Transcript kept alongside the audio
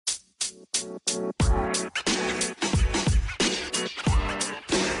And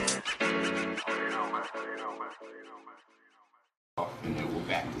then we'll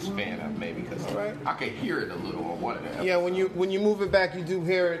back this fan up maybe because I can hear it a little on one of them. Yeah, when you move it back, you do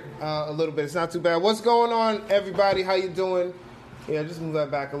hear it a little bit. It's not too bad. What's going on, everybody? How you doing? Yeah, just move that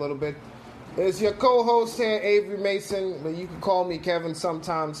back a little bit. It's your co-host here, Avery Mason, but you can call me Kevin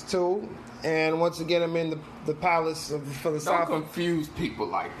sometimes too. And once again, I'm in the palace of the philosophical. Don't confuse people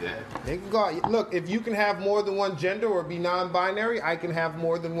like that. They can go. Look, if you can have more than one gender or be non-binary, I can have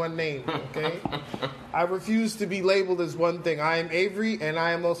more than one name. Okay. I refuse to be labeled as one thing. I am Avery, and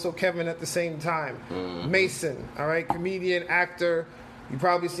I am also Kevin at the same time. Mason, all right, comedian, actor. You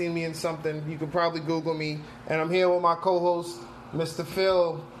probably seen me in something. You could probably Google me. And I'm here with my co-host, Mr.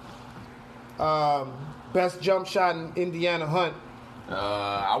 Phil. Best jump shot in Indiana, Hunt.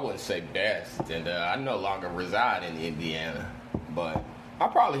 I wouldn't say best, and I no longer reside in Indiana, but I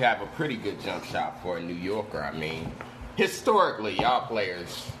probably have a pretty good jump shot for a New Yorker. I mean, historically, y'all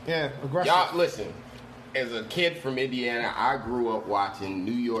players, aggressive. Y'all listen. As a kid from Indiana, I grew up watching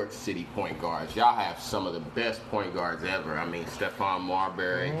New York City point guards. Y'all have some of the best point guards ever. I mean, Stephon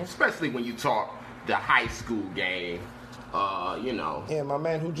Marbury, especially when you talk the high school game. Yeah, my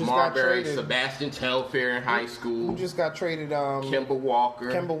man who just Marbury, got traded. Sebastian Telfair in high school. Who just got traded? Kemba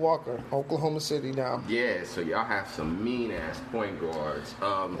Walker. Kemba Walker, Oklahoma City now. Yeah, so y'all have some mean-ass point guards.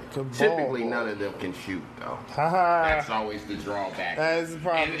 Typically, none of them can shoot, though. That's always the drawback. That is the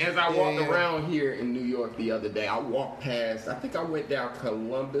problem. And as I walked around here in New York the other day, I walked past, I think I went down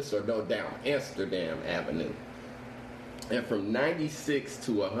down Amsterdam Avenue. And from 96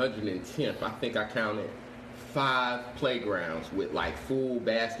 to 110th, I think I counted 5 playgrounds with like full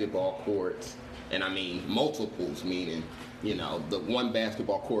basketball courts, and I mean multiples, meaning, the one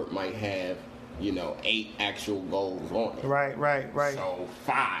basketball court might have, 8 actual goals on it. Right. So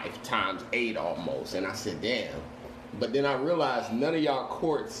 5 times 8 almost, and I said, damn. But then I realized none of y'all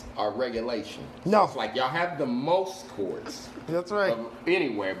courts are regulation. No. It's like y'all have the most courts. That's right.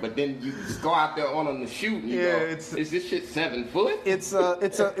 Anywhere, but then you just go out there on them to shoot. And you go, is this shit 7 foot? It's a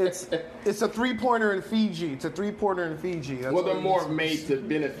 3-pointer in Fiji. It's a 3-pointer in Fiji. That's well, they're more made to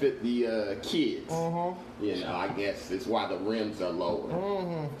benefit the kids. I guess it's why the rims are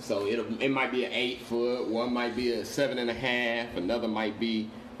lower. So it might be an 8 foot. One might be a 7.5. Another might be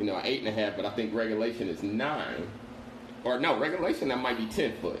an 8.5. But I think regulation is 9. Or no, regulation, that might be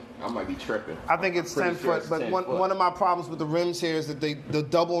 10 foot. I might be tripping. I think it's 10 foot, but one of my problems with the rims here is that the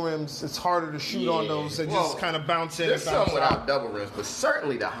double rims, it's harder to shoot on those. They just kind of bounce in and bounce out. There's some without double rims, but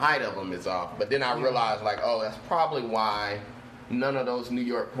certainly the height of them is off. But then I realized, that's probably why none of those New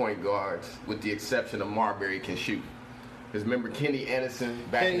York point guards, with the exception of Marbury, can shoot. Because remember Kenny Anderson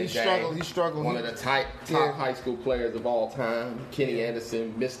back in the day? He struggled. One of the top high school players of all time. Kenny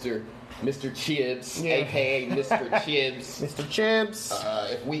Anderson, Mr. Chibbs, a.k.a. Mr. Chibbs. Mr. Chibbs.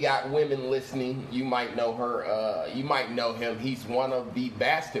 If we got women listening, you might know her. You might know him. He's one of the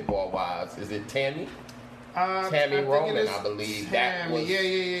basketball wives. Is it Tammy? Tammy Roman, I believe. That was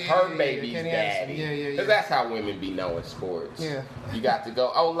her baby's daddy. Yeah. Because that's how women be knowing sports. Yeah. You got to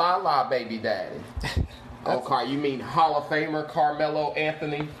go, la, baby daddy. You mean Hall of Famer Carmelo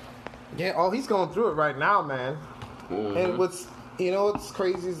Anthony? Yeah, he's going through it right now, man. And what's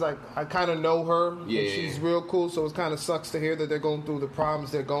crazy is like I kind of know her. Yeah. And she's real cool, so it kind of sucks to hear that they're going through the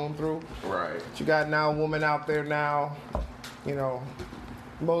problems they're going through. Right. But you got now a woman out there now,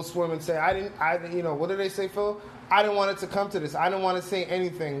 most women say, what do they say, Phil? I didn't want it to come to this. I didn't want to say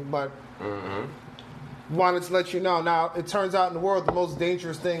anything, but wanted to let you know. Now, it turns out in the world, the most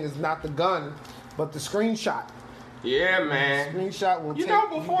dangerous thing is not the gun, but the screenshot. Yeah, man. The screenshot will take you down.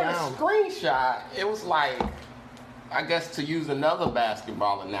 Before the screenshot, it was like, I guess to use another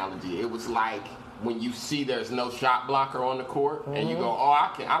basketball analogy, it was like when you see there's no shot blocker on the court, and you go, I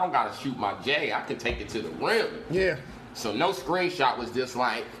don't got to shoot my J, I can take it to the rim. Yeah. So no screenshot was just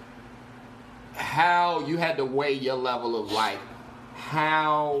like how you had to weigh your level of like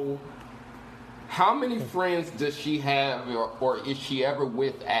how many friends does she have or is she ever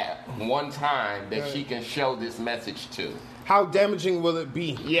with at one time that she can show this message to? How damaging will it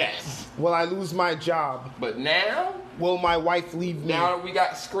be? Yes. Will I lose my job? But now? Will my wife leave me? Now that we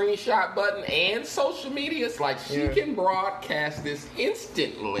got screenshot button and social media, it's like she can broadcast this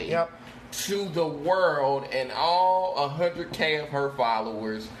instantly to the world and all 100K of her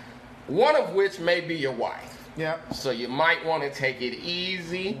followers, one of which may be your wife. Yep. So you might want to take it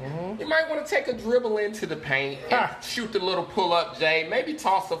easy. You might want to take a dribble into the paint and shoot the little pull-up J. Maybe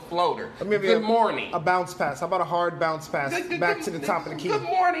toss a floater. Maybe good morning. A bounce pass. How about a hard bounce pass back to the top of the key? Good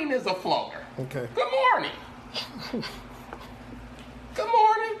morning is a floater. Okay. Good morning. Good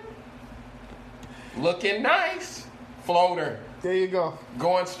morning. Looking nice. Floater. There you go.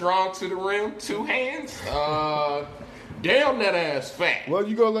 Going strong to the rim. 2 hands. Damn, that ass fat. Well,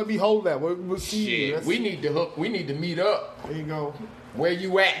 you gonna let me hold that? We'll see. Shit, we need to hook. We need to meet up. There you go. Where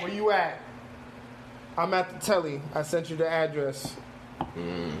you at? Where you at? I'm at the telly. I sent you the address.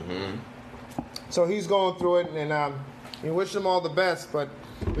 Mm-hmm. So he's going through it, and we wish him all the best. But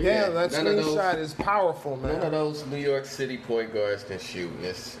yeah, that screenshot is powerful, man. None of those New York City point guards can shoot. And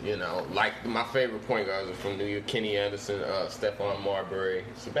it's, like my favorite point guards are from New York: Kenny Anderson, Stephon Marbury,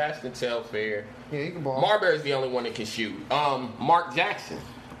 Sebastian Telfair. Yeah, he can ball. Marbury's the only one that can shoot. Mark Jackson.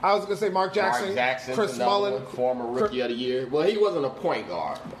 I was gonna say Mark Jackson. Mark Jackson's Chris another Mullin, one, former rookie of the year. Well, he wasn't a point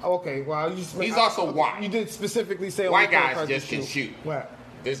guard. Okay, well, he's also white. You did specifically say white guys just can shoot. What?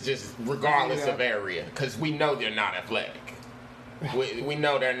 It's just regardless of area, because we know they're not athletic. We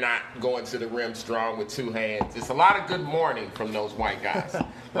know they're not going to the rim strong with 2 hands. It's a lot of good morning from those white guys. A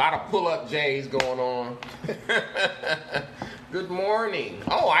lot of pull-up J's going on. Good morning.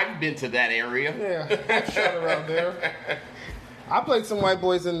 Oh, I've been to that area. Yeah, I've shot around there. I played some white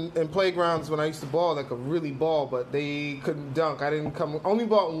boys in playgrounds when I used to ball that could really ball, but they couldn't dunk. I didn't only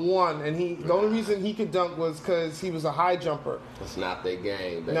bought one, and the only reason he could dunk was because he was a high jumper. That's not their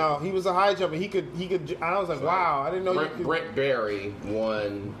game, baby. No, he was a high jumper. He could. I was like, wow, I didn't know you could. Brent Berry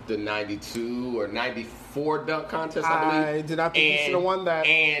won the 92 or 94 dunk contest, I believe. I did not think he should have won that.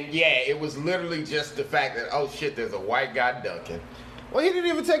 And yeah, it was literally just the fact that, oh shit, there's a white guy dunking. Well, he didn't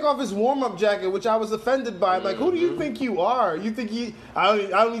even take off his warm-up jacket, which I was offended by. I'm like, who do you think you are? You think I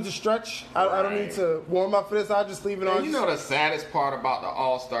don't need to stretch? I don't need to warm up for this. I'll just leave it on. You know the saddest part about the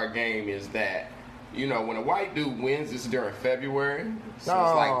All-Star game is that, when a white dude wins, it's during February. So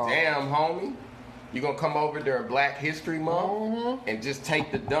it's like, damn, homie, you going to come over during Black History Month and just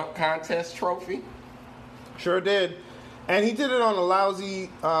take the dunk contest trophy? Sure did. And he did it on a lousy...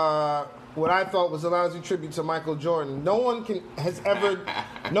 what I thought was a lousy tribute to Michael Jordan. No one's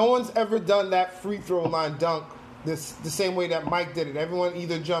ever done that free throw line dunk the same way that Mike did it. Everyone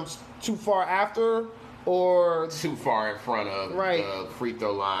either jumps too far after or too far in front of the free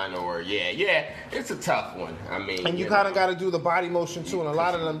throw line, or it's a tough one. I mean, and you kind of got to do the body motion too, and a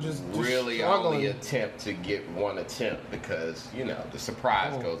lot of them just really struggling. Only attempt to get one attempt because the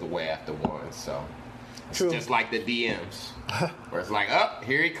surprise goes away after one. So. True. It's just like the DMs, where it's like,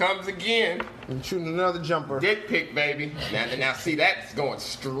 here he comes again. And shooting another jumper. Dick pic, baby. Now see, that's going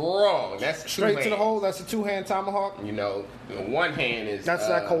strong. That's straight to the hole. That's a 2-hand tomahawk. One hand is... That's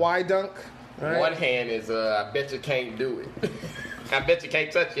that Kawhi dunk. Right? One hand is, I bet you can't do it. I bet you can't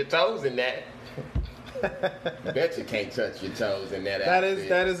touch your toes in that. Bet you can't touch your toes in that outfit.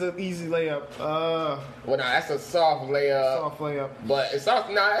 That is an easy layup. Well, no, that's a soft layup. Soft layup. But it's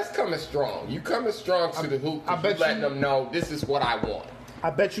also, that's coming strong. You coming strong to the hoop. I bet you letting them know this is what I want. I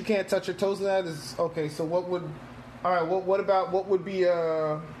bet you can't touch your toes in that. Okay, so what would? All right, what would be?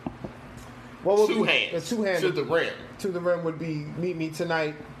 What would 2 be, hands. 2 hands to the rim. To the rim would be meet me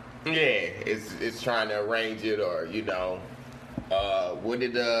tonight. Yeah, it's trying to arrange it, or what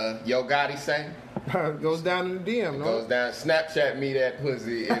did Yo Gotti say? Goes down in the DM, no? Goes down. Snapchat me that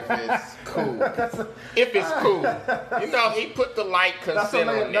pussy if it's cool. If it's cool. He put the light consent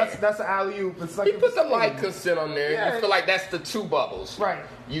on there. That's an alley-oop. Like he put the light consent on there. Yeah. You feel like that's the 2 bubbles. Right.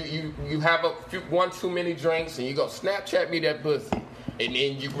 You have one too many drinks and you go, Snapchat me that pussy. And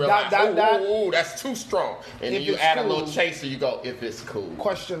then you realize, that's too strong. And then you add a little chaser, you go, if it's cool.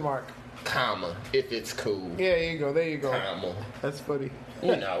 Question mark. Comma, if it's cool. Yeah, there you go. Comma. That's funny.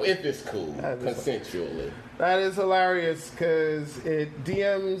 If it's cool, consensually. That is hilarious because it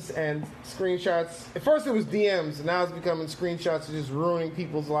DMs and screenshots. At first it was DMs, and now it's becoming screenshots and just ruining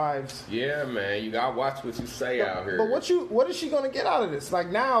people's lives. Yeah, man, you gotta watch what you say out here. But what is she gonna get out of this? Like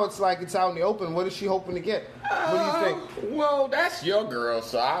now, it's like it's out in the open. What is she hoping to get? What do you think? Well, that's your girl,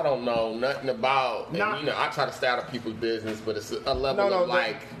 so I don't know nothing about. And, I try to stay out of people's business, but it's a level of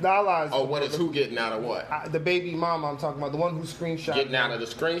like. What is who getting out of what? The baby mama I'm talking about, the one who screenshot. Getting out of the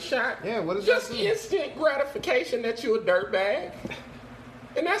screenshot? Yeah, what is just that? Just instant gratification that you're a dirtbag.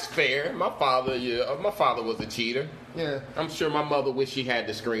 And that's fair. My father was a cheater. Yeah. I'm sure my mother wished she had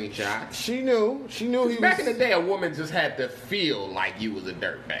the screenshot. She knew he was... Back in the day, a woman just had to feel like you was a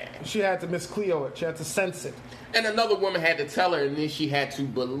dirtbag. She had to Miss Cleo it. She had to sense it. And another woman had to tell her, and then she had to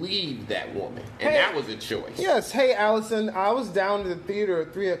believe that woman. And that was a choice. Yes. Hey, Allison, I was down to the theater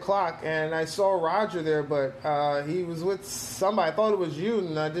at 3 o'clock, and I saw Roger there, but he was with somebody. I thought it was you,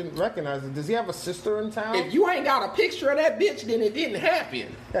 and I didn't recognize it. Does he have a sister in town? If you ain't got a picture of that bitch, then it didn't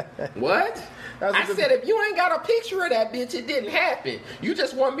happen. What? I said, if you ain't got a picture of that bitch, it didn't happen. You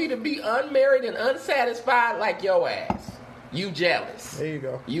just want me to be unmarried and unsatisfied like your ass. You jealous. There you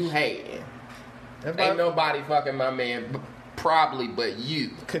go. You hating. Ain't nobody fucking my man, probably but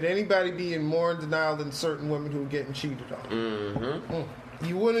you. Could anybody be in more in denial than certain women who are getting cheated on? Mm-hmm.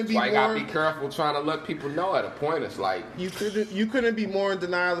 You wouldn't be. That's why you gotta more, be careful trying to let people know at a point. It's like you couldn't be more in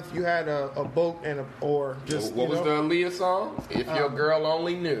denial if you had a boat and a or just. What was the Aaliyah song? If your girl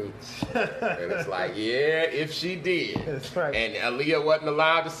only knew. And it's like, yeah, if she did. That's right. And Aaliyah wasn't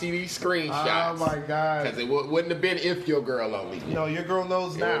allowed to see these screenshots. Oh my God! Because it wouldn't have been if your girl only knew. No, your girl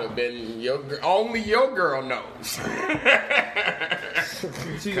knows It now. would have been only your girl knows.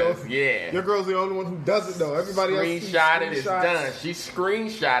 She goes, yeah. Your girl's the only one who doesn't know. Everybody else Screenshot it, it's done. She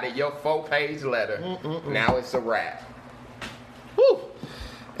screenshotted your 4-page letter. Now it's a wrap. Whew.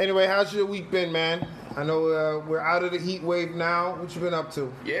 Anyway, how's your week been, man? I know we're out of the heat wave now. What you been up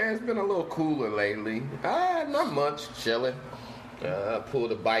to? Yeah, it's been a little cooler lately. Not much. Chilling. I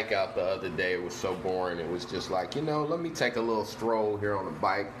pulled a bike out the other day. It was so boring. It was just like, let me take a little stroll here on the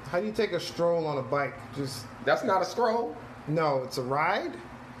bike. How do you take a stroll on a bike? That's not a stroll? No, it's a ride?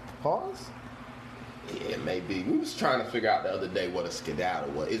 Pause? Yeah, maybe. We was trying to figure out the other day what a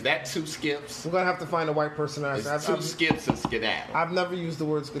skedaddle was. Is that 2 skips? I'm going to have to find a white person to It's answer. 2 skips and skedaddle. I've never used the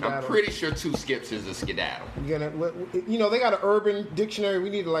word skedaddle. I'm pretty sure 2 skips is a skedaddle. They got an urban dictionary. We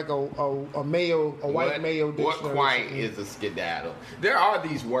need like a white Mayo dictionary. What quite is a skedaddle? There are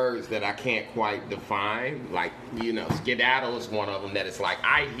these words that I can't quite define. Like, skedaddle is one of them that it's like,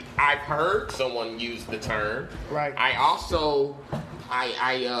 I've heard someone use the term. Right. I also...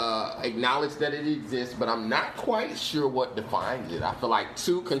 I acknowledge that it exists, but I'm not quite sure what defines it. I feel like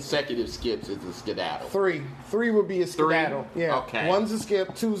 2 consecutive skips is a skedaddle. 3 would be a skedaddle. 3? Yeah. Okay. 1's a skip,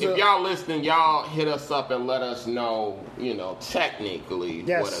 2's If y'all listening, y'all hit us up and let us know, technically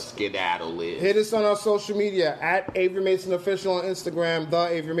what a skedaddle is. Hit us on our social media at Avery Mason Official on Instagram, The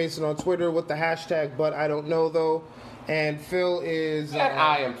Avery Mason on Twitter with the hashtag But I Don't Know Though. And Phil is...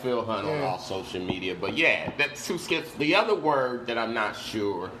 I am Phil Hunt on all social media. But yeah, that's 2 skips. The other word that I'm not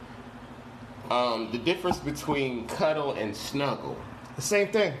sure, the difference between cuddle and snuggle. The same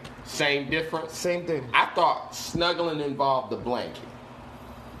thing. Same difference? Same thing. I thought snuggling involved the blanket.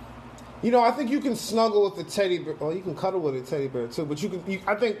 I think you can snuggle with a teddy bear. Well, you can cuddle with a teddy bear too. But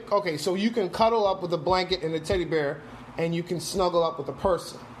so you can cuddle up with a blanket and a teddy bear, and you can snuggle up with a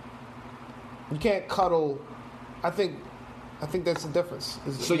person. You can't cuddle... I think that's the difference.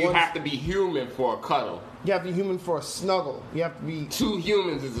 So you have to be human for a cuddle. You have to be human for a snuggle. You have to be... 2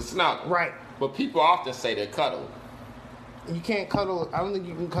 humans is a snuggle. Right. But people often say they cuddle. You can't cuddle... I don't think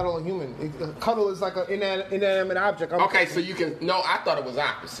you can cuddle a human. Cuddle is like an inanimate object. Okay, so you can... No, I thought it was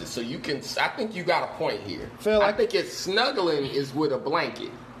opposite. So you can... I think you got a point here. Phil, I think it's snuggling is with a blanket.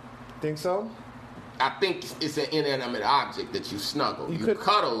 Think so? I think it's an inanimate object that you snuggle. You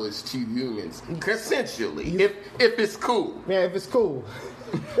cuddle is 2 humans consensually, if it's cool. Yeah, if it's cool.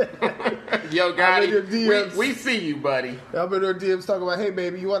 Yo, Gotti, we see you, buddy. I'm in her DMs talking about, hey,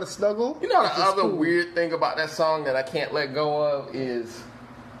 baby, you want to snuggle? The other weird thing about that song that I can't let go of is,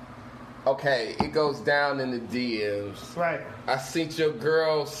 okay, it goes down in the DMs. Right. I seen your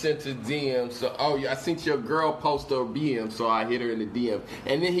girl sent a DM, I seen your girl post a BM, so I hit her in the DM.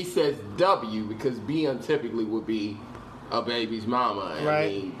 And then he says W, because BM typically would be a baby's mama. Right. I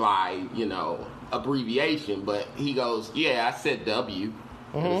mean, by, abbreviation. But he goes, yeah, I said W.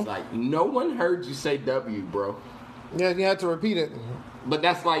 Mm-hmm. And it's like, no one heard you say W, bro. Yeah, you had to repeat it. But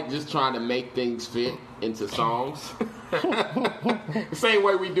that's like just trying to make things fit into songs. Same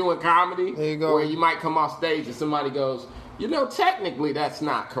way we do in comedy. There you go. Where you might come off stage and somebody goes, technically that's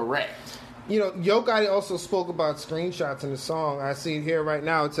not correct. Yo Gotti also spoke about screenshots in the song. I see it here right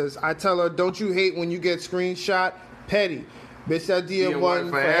now. It says, I tell her, don't you hate when you get screenshot? Petty. Bitch, that DM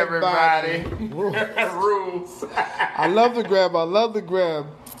one for everybody. Rules. I love the grab.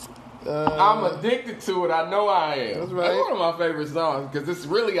 I'm addicted to it. I know I am. That's right. That's one of my favorite songs because it's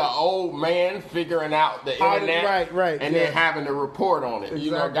really an old man figuring out the internet, right, and then having to report on it.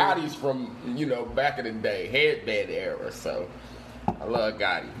 Exactly. Gotti's from back in the day, headband era. So I love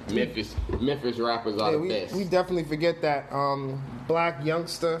Gotti. Memphis rappers are the best. We definitely forget that. Black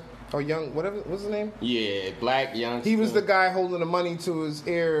Youngster or Young, whatever, what's his name? Yeah, Black Youngster. He was the guy holding the money to his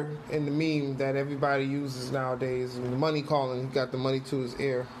ear in the meme that everybody uses nowadays. And the money calling, he got the money to his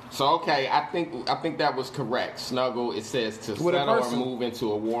ear. So okay, I think that was correct. Snuggle, it says to settle or move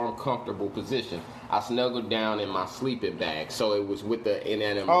into a warm, comfortable position. I snuggled down in my sleeping bag, so it was with the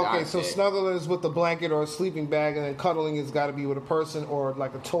inanimate object. So snuggling is with the blanket or a sleeping bag, and then cuddling has got to be with a person or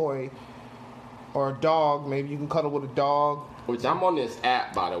like a toy or a dog. Maybe you can cuddle with a dog. Which I'm on this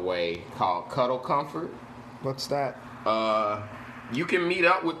app, by the way, called Cuddle Comfort. What's that? You can meet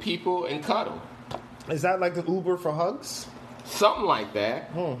up with people and cuddle. Is that like the Uber for hugs? Something like that.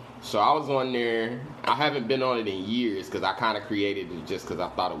 So I was on there. I haven't been on it in years because I kind of created it just because I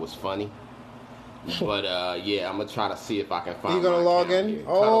thought it was funny. But yeah, I'm gonna try to see if I can find. You gonna log in? Here.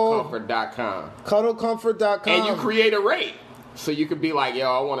 Cuddlecomfort.com. Cuddlecomfort.com. And you create a rate, so you could be like, "Yo,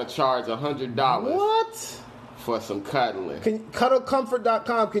 I want to charge $100." What? For some cuddling.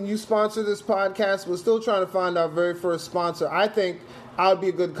 Cuddlecomfort.com. Can you sponsor this podcast? We're still trying to find our very first sponsor. I think I would be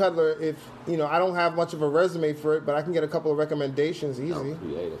a good cuddler if, I don't have much of a resume for it, but I can get a couple of recommendations easy.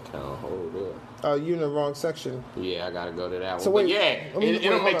 Create account, hold up. Oh, you're in the wrong section. Yeah, I gotta go to that one. So wait, but yeah,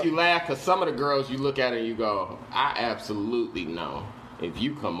 it'll make hold you laugh because some of the girls you look at and you go, I absolutely know. If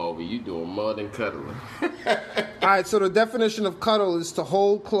you come over, you doing more than cuddling. All right, so the definition of cuddle is to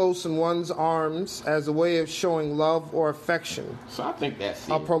hold close in one's arms as a way of showing love or affection. So I think that's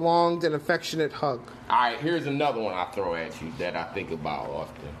it. A prolonged and affectionate hug. All right, here's another one I throw at you that I think about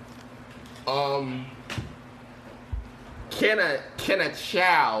often. Can a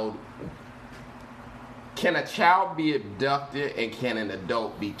child be abducted and can an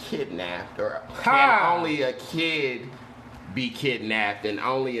adult be kidnapped, or can only a kid be kidnapped and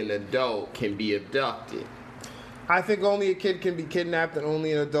only an adult can be abducted? I think only a kid can be kidnapped and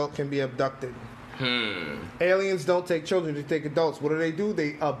only an adult can be abducted. Aliens don't take children, they take adults. What do?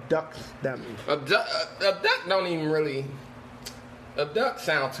 They abduct them. Abduct don't even really... Abduct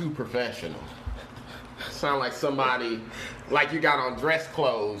sound too professional. Sound like somebody... Like you got on dress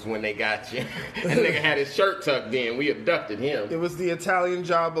clothes when they got you. And nigga had his shirt tucked in. We abducted him. It was the Italian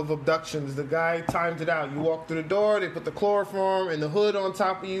job of abductions. The guy timed it out. You walked through the door, they put the chloroform and the hood on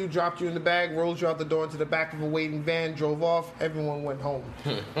top of you, dropped you in the bag, rolled you out the door into the back of a waiting van, drove off. Everyone went home.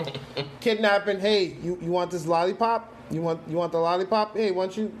 Kidnapping. Hey, you want this lollipop? You want the lollipop? Hey,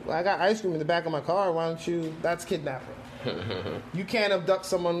 I got ice cream in the back of my car. Why don't you? That's kidnapping. You can't abduct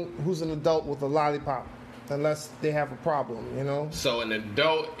someone who's an adult with a lollipop. Unless they have a problem, So an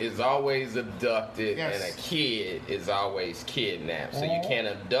adult is always abducted, yes. And a kid is always kidnapped. So you can't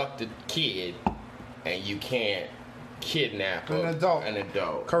abduct a kid, and you can't kidnap an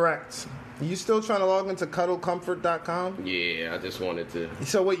adult. Correct. Are you still trying to log into cuddlecomfort.com? Yeah, I just wanted to.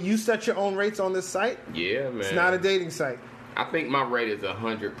 So wait, you set your own rates on this site? Yeah, man. It's not a dating site. I think my rate is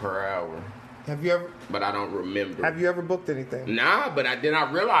 100 per hour. Have you ever? But I don't remember. Have you ever booked anything? Nah, but then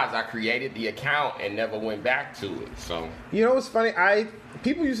I realized I created the account and never went back to it. So you know what's funny?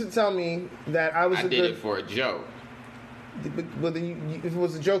 People used to tell me that I did it for a joke. But then if it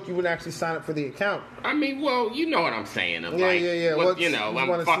was a joke, you wouldn't actually sign up for the account. I mean, well, you know what I'm saying. Yeah.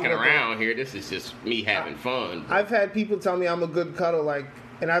 I'm fucking around here. This is just me having fun. I've had people tell me I'm a good cuddle,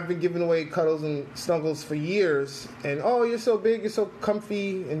 and I've been giving away cuddles and snuggles for years. And, oh, you're so big, you're so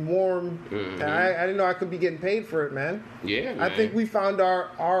comfy and warm. Mm-hmm. And I didn't know I could be getting paid for it, man. Yeah, man. I think we found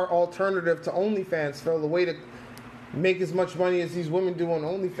our alternative to OnlyFans, Phil, the way to make as much money as these women do on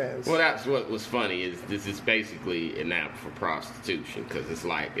OnlyFans. Well, that's what was funny is this is basically an app for prostitution because it's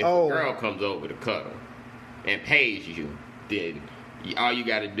like if a girl comes over to cuddle and pays you, then all you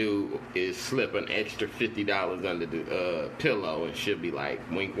got to do is slip an extra $50 under the pillow and she'll be like,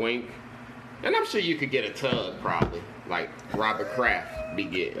 wink, wink. And I'm sure you could get a tug probably, like Robert Kraft be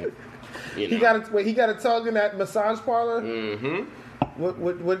getting. He got a tug in that massage parlor? Mm-hmm.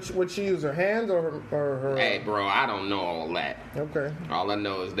 What she use, her hand or her? Hey, bro, I don't know all that. Okay. All I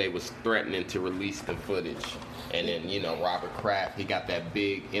know is they was threatening to release the footage. And then, Robert Kraft, he got that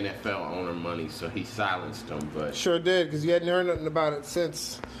big NFL owner money, so he silenced them. But sure did, because you hadn't heard nothing about it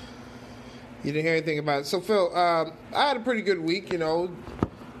since. You didn't hear anything about it. So, Phil, I had a pretty good week,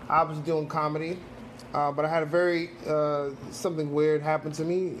 I was doing comedy, but I had a very, something weird happen to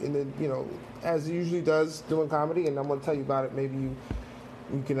me, as it usually does doing comedy, and I'm going to tell you about it. Maybe you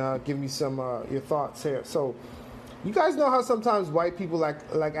can give me some your thoughts here. So, you guys know how sometimes white people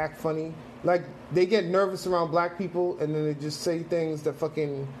act funny? Like, they get nervous around black people, and then they just say things that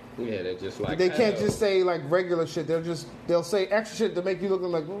fucking... Yeah, they're just like... They can't just say, regular shit. They'll say extra shit to make you look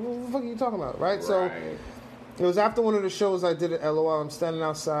like, what the fuck are you talking about, right? So, it was after one of the shows I did at LOL. I'm standing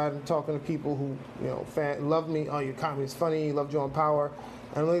outside and talking to people who, love me. Oh, your comedy's funny. You love Joe and Power.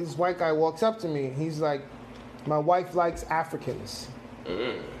 And this white guy walks up to me. He's like, my wife likes Africans.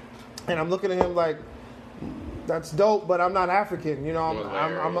 And I'm looking at him like... That's dope, but I'm not African.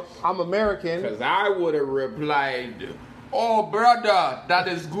 I'm American. Because I would have replied, "Oh, brother, that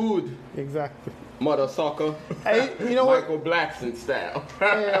is good." Exactly. Mother sucker. Hey, Michael Blackson style.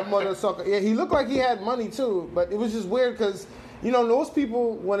 Yeah, mother sucker. Yeah, he looked like he had money too, but it was just weird because those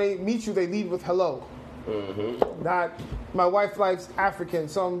people when they meet you, they lead with hello. Mm-hmm. Not my wife likes African,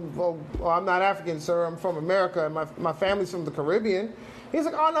 so I'm not African, sir. I'm from America, and my family's from the Caribbean. He's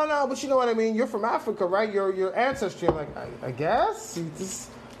like, oh no, but you know what I mean. You're from Africa, right? Your ancestry. I'm like, I guess. He's this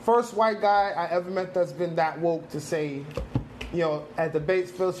first white guy I ever met that's been that woke to say, you know, at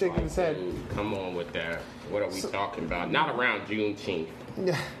debates, Phil shaking his head. Dude, come on with that. What are we talking about? Not around Juneteenth.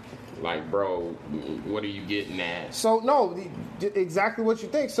 Yeah. Like, bro, what are you getting at? So no, exactly what you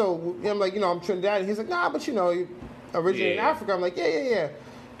think. So I'm like, you know, I'm Trinidadian. He's like, nah, but you know, you originated in Africa. I'm like, yeah.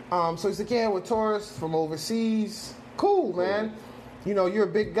 So he's like, yeah, we're tourists from overseas. Cool, man. You know, you're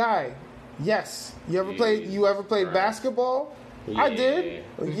a big guy. Yes. You ever played basketball? Yeah. I did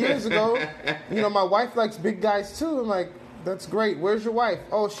years ago. You know, my wife likes big guys too. I'm like, that's great. Where's your wife?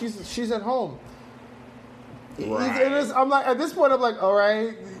 Oh, she's at home. Right. I'm like, at this point, I'm like, all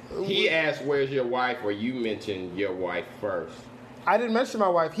right. He asked, "Where's your wife?" Or you mentioned your wife first. I didn't mention my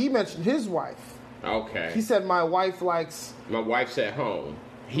wife. He mentioned his wife. Okay. He said my wife likes. My wife's at home.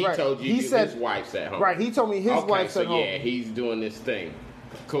 He Right. told you He said- his wife's at home. Right. He told me his wife's so at home. yeah, he's doing this thing.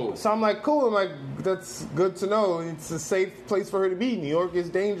 Cool. So I'm like, cool. I'm like, that's good to know. It's a safe place for her to be. New York is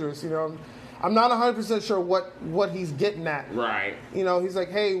dangerous. You know, I'm not 100% sure what he's getting at. Right. You know, he's like,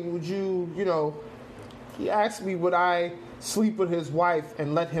 hey, would you, you know, he asked me, would I sleep with his wife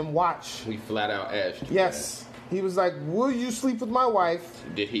and let him watch? We flat out asked you. Yes. He was like, will you sleep with my wife?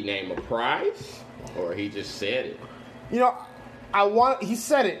 Did he name a price, or he just said it? You know, he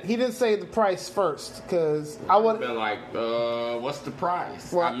said it. He didn't say the price first, because I would been like, what's the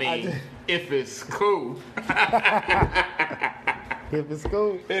price? Well, I mean, if it's cool. If it's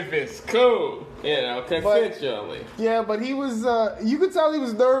cool. If it's cool, you know, consensually. Yeah, but he was, you could tell he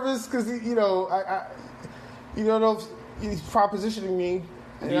was nervous because, you know, you don't know if he's propositioning me.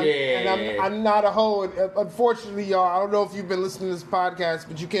 And I'm not a hoe. And unfortunately, y'all, I don't know if you've been listening to this podcast,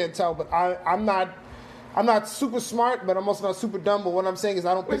 but you can't tell. But I'm not super smart, but I'm also not super dumb. But what I'm saying is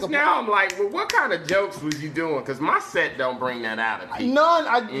I don't pick Which up. now I'm like, well, what kind of jokes was you doing? Because my set don't bring that out of people. None.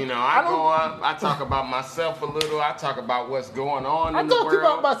 I go up, I talk about myself a little, I talk about what's going on in the world. I talk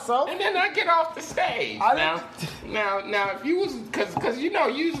about myself. And then I get off the stage. Now, if you was, because you know,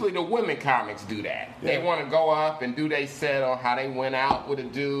 usually the women comics do that. Yeah. They want to go up and do they set on how they went out with a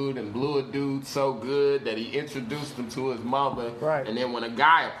dude and blew a dude so good that he introduced them to his mother. Right. And then when a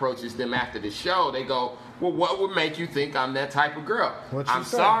guy approaches them after the show, they go, well, what would make you think I'm that type of girl? I'm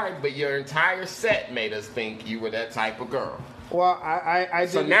sorry, but your entire set made us think you were that type of girl. Well, I didn't.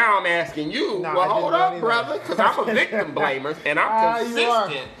 So now I'm asking you, well, hold up, brother, because I'm a victim blamer, and I'm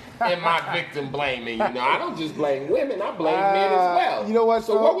consistent in my victim blaming. You know, I don't just blame women, I blame men as well. You know what?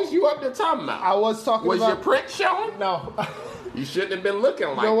 So what was you up there talking about? I was talking was about... your print showing? No. You shouldn't have been looking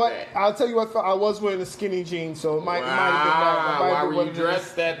like that. You know what? I'll tell you what. I was wearing a skinny jeans, so it might have been that. Why were you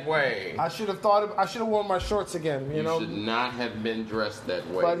dressed that way? I should have I should have worn my shorts again. You know, should not have been dressed that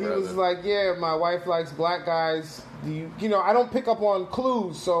way. But he was like, "Yeah, my wife likes black guys. You know, I don't pick up on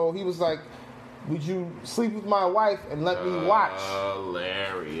clues." So he was like, would you sleep with my wife and let me watch?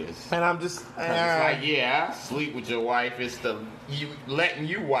 Hilarious. And I'm just... It's like, yeah, sleep with your wife. It's the letting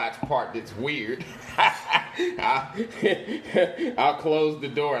you watch part that's weird. I'll close the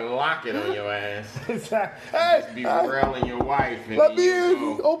door and lock it on your ass. Exactly. Just be railing your wife. And let me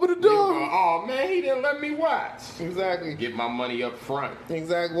in. Open the door. Go, oh, man, he didn't let me watch. Exactly. Get my money up front.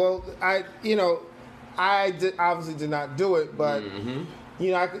 Exactly. Well, I obviously did not do it, but... Mm-hmm.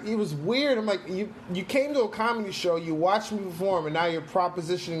 You know, it was weird. I'm like, you came to a comedy show, you watched me perform, and now you're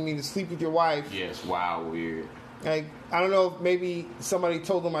propositioning me to sleep with your wife. Yes, wow, weird. Like, I don't know if maybe somebody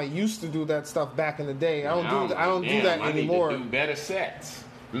told them I used to do that stuff back in the day. I don't do that anymore. I need to do better sets.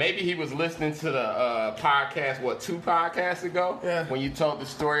 Maybe he was listening to the podcast, 2 podcasts ago? Yeah. When you told the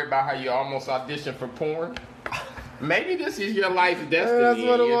story about how you almost auditioned for porn. Maybe this is your life's destiny. That's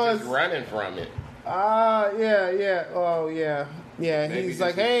what and it was. Just running from it. Yeah. Oh, yeah. Yeah, Maybe he's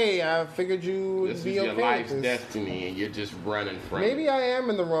like, hey, I figured you would be okay. This is your life's destiny, and you're just running from it. Maybe I am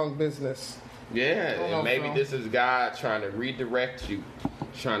in the wrong business. Yeah, and maybe this is God trying to redirect you.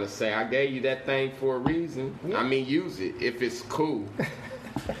 Trying to say, I gave you that thing for a reason. Yeah. I mean, use it if it's cool.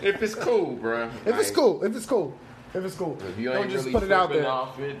 If it's cool, bro. If it's cool. If you ain't just really put it out tripping there.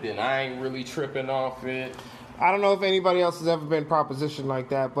 off it, then I ain't really tripping off it. I don't know if anybody else has ever been propositioned like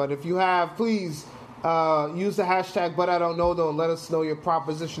that, but if you have, please use the hashtag But I Don't Know Though and let us know your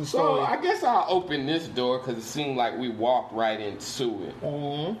proposition story. So I guess I'll open this door because it seemed like we walked right into it.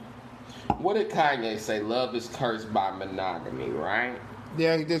 Mm-hmm. What did Kanye say? Love is cursed by monogamy, right?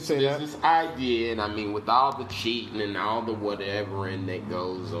 Yeah, he did say that. There's this idea, and I mean, with all the cheating and all the whatevering that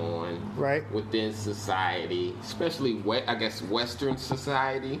goes on within society, especially, Western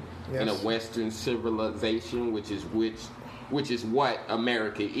society and a Western civilization, which is what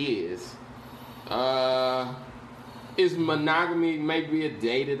America is. is monogamy maybe a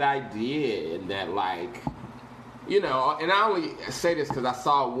dated idea, and that like, you know, and I only say this because I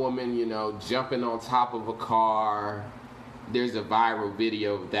saw a woman, you know, jumping on top of a car. There's a viral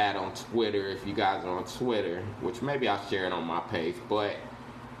video of that on Twitter, if you guys are on Twitter, which maybe I'll share it on my page, but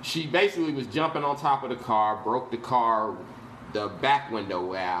she basically was jumping on top of the car, broke the back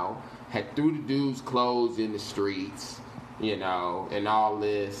window out, had threw the dude's clothes in the streets, you know, and all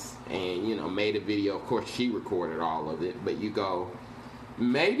this, and, you know, made a video. Of course, she recorded all of it, but you go,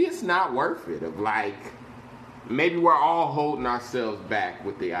 maybe it's not worth it. Of like, maybe we're all holding ourselves back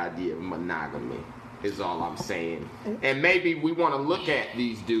with the idea of monogamy, is all I'm saying. And maybe we want to look at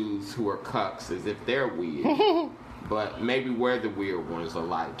these dudes who are cucks as if they're weird. But maybe we're the weird ones, are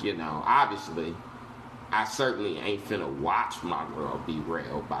like, you know, obviously, I certainly ain't finna watch my girl be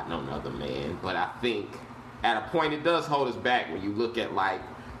railed by no other man. But I think at a point it does hold us back when you look at, like,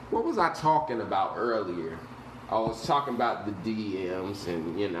 what was I talking about earlier? I was talking about the DMs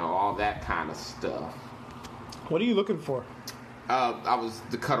and, you know, all that kind of stuff. What are you looking for? I was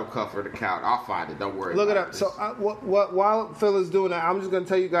the cuddle comfort account. I'll find it. Don't worry. Look it about up. this. So while Phil is doing that, I'm just going to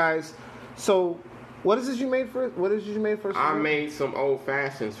tell you guys. So what is this you made for? What is this you made for? I made some old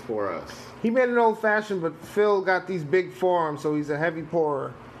fashions for us. He made an old fashioned, but Phil got these big forearms, so he's a heavy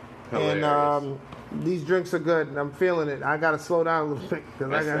pourer. Hilarious. And these drinks are good, and I'm feeling it. I got to slow down a little bit.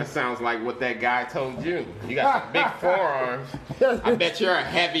 That sounds like what that guy told you. You got some big forearms. I bet you're a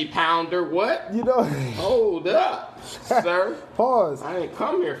heavy pounder. What? You know. Hold up, sir. Pause. I didn't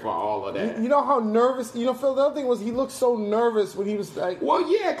come here for all of that. You know how nervous. You know, Phil. The other thing was he looked so nervous when he was like. Well,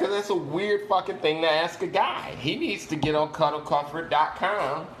 yeah, because that's a weird fucking thing to ask a guy. He needs to get on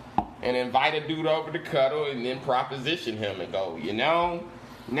cuddlecomfort.com and invite a dude over to cuddle, and then proposition him and go, you know,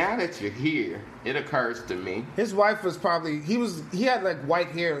 now that you're here, it occurs to me. His wife was probably he had like white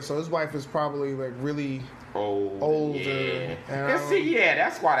hair, so his wife was probably like really older. Yeah. And see, yeah,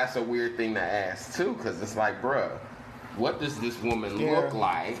 that's why that's a weird thing to ask too, because it's like, bruh, what does this woman look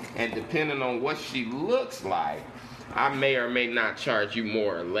like? And depending on what she looks like, I may or may not charge you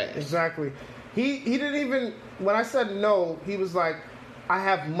more or less. Exactly. He didn't even, when I said no, he was like, I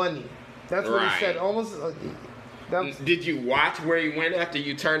have money. That's what he said. Almost. Did you watch where he went after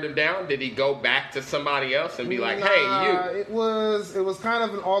you turned him down? Did he go back to somebody else and be like, "Hey, you"? It was kind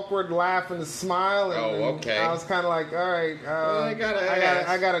of an awkward laugh and a smile. And okay. I was kind of like, all right, I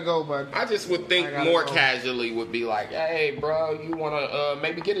gotta go, bud. I just would think more casually would be like, "Hey, bro, you wanna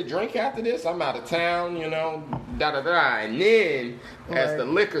maybe get a drink after this? I'm out of town, you know, da da da." And then as the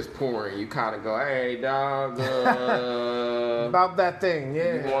liquor's pouring, you kind of go, "Hey, dog, about that thing,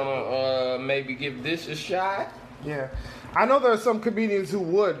 yeah. You wanna maybe give this a shot?" Yeah. I know there are some comedians who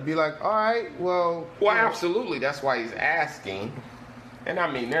would be like, all right, well... Well, absolutely. That's why he's asking. And,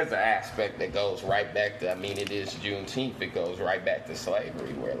 I mean, there's an aspect that goes right back to... I mean, it is Juneteenth. It goes right back to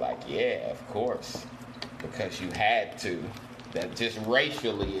slavery where, like, yeah, of course. Because you had to. That just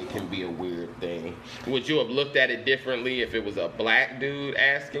racially, it can be a weird thing. Would you have looked at it differently if it was a black dude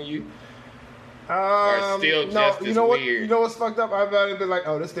asking you? Or still just as weird? You know what's fucked up? I've been like,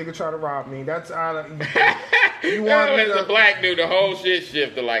 oh, this nigga try to rob me. That's out of... You want as a black dude, the whole shit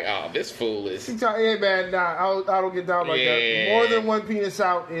shifted like, oh, this fool is... Yeah, man, nah, I don't get down like that. More than one penis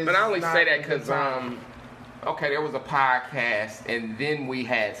out is... But I only say that because, okay, there was a podcast, and then we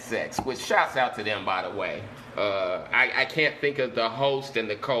had sex, which shouts out to them, by the way. I can't think of the host and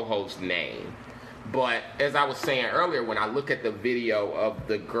the co-host name. But as I was saying earlier, when I look at the video of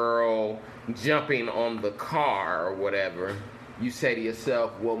the girl jumping on the car or whatever, you say to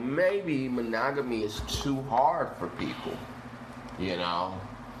yourself, well, maybe monogamy is too hard for people, you know,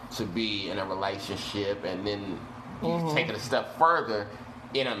 to be in a relationship. And then you take it a step further,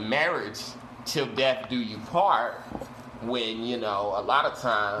 in a marriage, till death do you part, when, you know, a lot of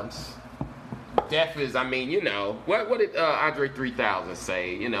times death is, I mean, you know, what did Andre 3000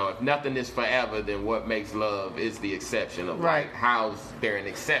 say? You know, if nothing is forever, then what makes love is the exception of life. How's there an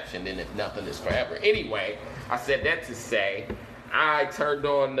exception then if nothing is forever? Anyway, I said that to say, I turned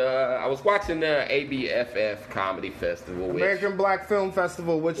on, I was watching the ABFF Comedy Festival. American Black Film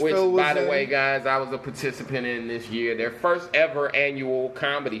Festival, which Phil was by the way, guys, I was a participant in this year. Their first ever annual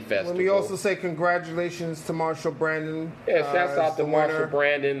comedy festival. Let me also say congratulations to Marshall Brandon. Yeah, shouts out to Marshall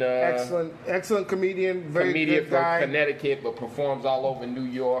Brandon. Excellent comedian, very comedian good guy. From Connecticut, but performs all over New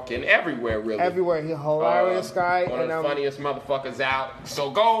York and everywhere, really. Everywhere. He's a hilarious guy. One of the funniest motherfuckers out. So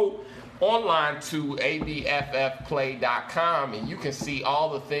go online to abffplay.com and you can see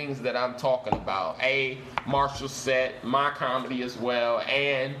all the things that I'm talking about. Marshall's set, my comedy as well,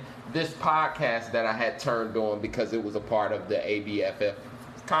 and this podcast that I had turned on because it was a part of the ABFF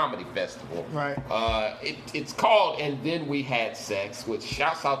Comedy Festival. Right. It's called And Then We Had Sex, which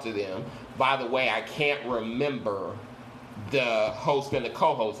shouts out to them. By the way, I can't remember the host and the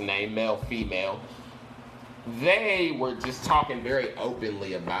co-host name, male, female. They were just talking very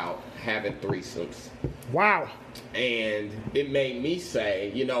openly about having threesomes. Wow. And it made me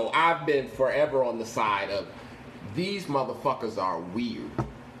say, you know, I've been forever on the side of these motherfuckers are weird.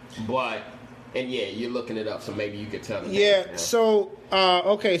 But, and yeah, you're looking it up, so maybe you could tell me. Yeah, so,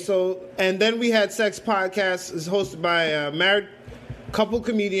 okay, so, And Then We Had Sex podcast is hosted by a married couple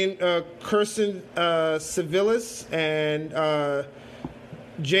comedian, Kirsten Civilis and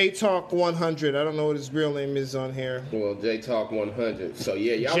J Talk 100. I don't know what his real name is on here. Well, J Talk 100. So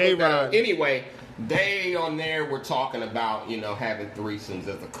yeah, y'all J look that up. Rod. Anyway, they on there were talking about, you know, having threesomes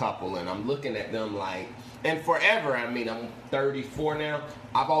as a couple, and I'm looking at them like, and forever, I mean, I'm 34 now.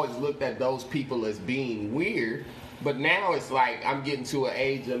 I've always looked at those people as being weird, but now it's like I'm getting to an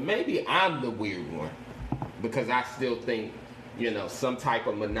age of maybe I'm the weird one because I still think, you know, some type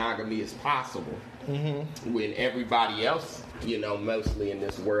of monogamy is possible when everybody else, you know, mostly in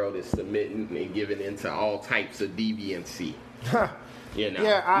this world is submitting and giving into all types of deviancy. You know,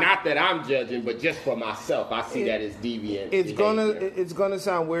 not that I'm judging, but just for myself, I see that as deviant. It's gonna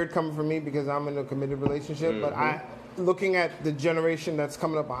sound weird coming from me because I'm in a committed relationship, but looking at the generation that's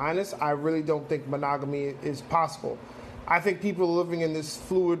coming up behind us, I really don't think monogamy is possible. I think people are living in this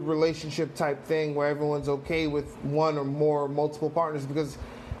fluid relationship type thing where everyone's okay with one or more multiple partners because,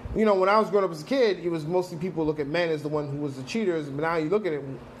 you know, when I was growing up as a kid, it was mostly people look at men as the one who was the cheaters, but now you look at it,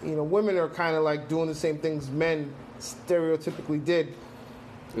 you know, women are kind of like doing the same things men stereotypically did,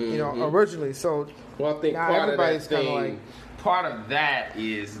 you know, originally. So, well, I think everybody's part of that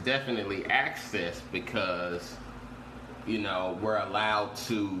is definitely access because, you know, we're allowed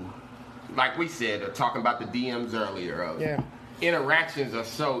to, like we said, or talking about the DMs earlier, interactions are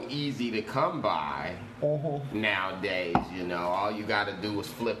so easy to come by nowadays, you know. All you got to do is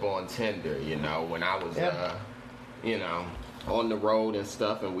flip on Tinder, you know. When I was, you know, on the road and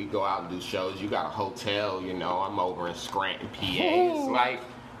stuff, and we go out and do shows, you got a hotel, you know. I'm over in Scranton, PA. It's like,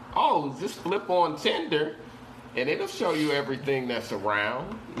 oh, just flip on Tinder, and it'll show you everything that's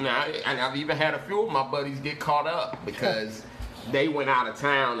around. Now, and I've even had a few of my buddies get caught up because they went out of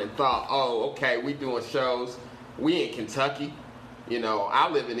town and thought, oh, okay, we doing shows. We in Kentucky. You know, I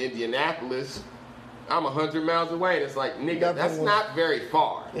live in Indianapolis. I'm 100 miles away. And it's like, nigga, that's not very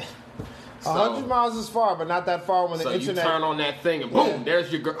far. 100 miles is far, but not that far when the internet... So you turn on that thing and boom,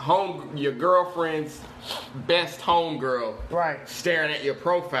 there's your girlfriend's best homegirl staring at your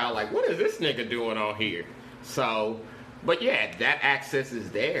profile like, what is this nigga doing on here? So... But yeah, that access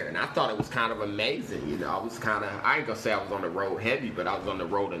is there, and I thought it was kind of amazing. You know, I ain't gonna say I was on the road heavy, but I was on the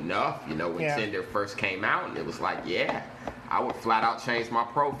road enough, you know, when Tinder first came out, and it was like, yeah, I would flat out change my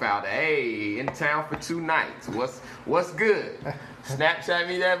profile to, hey, in town for 2 nights. What's good? Snapchat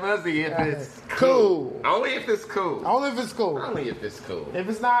me that pussy if it's cool. Only if it's cool. Only if it's cool. Only if it's cool. If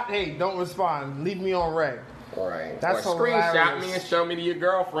it's not, hey, don't respond. Leave me on red. Right. That's or screenshot me and show me to your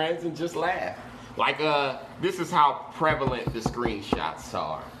girlfriends and just laugh. Like, this is how prevalent the screenshots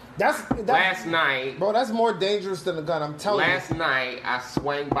are. Last night... Bro, that's more dangerous than a gun, I'm telling you. Last night, I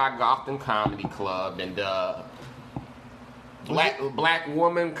swung by Gotham Comedy Club and Black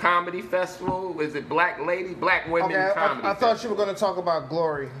Woman Comedy Festival. Is it Black Women Comedy Festival? I thought you were going to talk about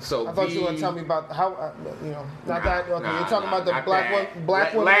Glory. So I thought you were going to tell me about how, you know, you're talking about the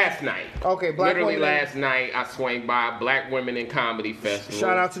Black Women. Last night. Okay, Literally last night, I swung by Black Women in Comedy Festival.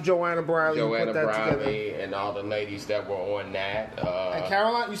 Shout out to Joanna Briley and all the ladies that were on that. And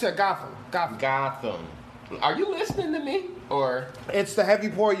Caroline, you said Gotham. Are you listening to me? Or it's the heavy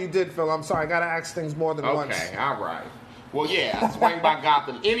pour you did, Phil. I'm sorry, I got to ask things more than once. Okay, all right. Well, yeah, I swung by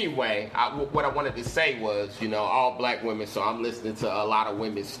Gotham. Anyway, what I wanted to say was, you know, all black women, so I'm listening to a lot of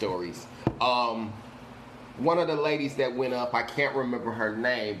women's stories. One of the ladies that went up, I can't remember her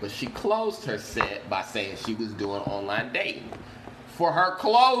name, but she closed her set by saying she was doing online dating. For her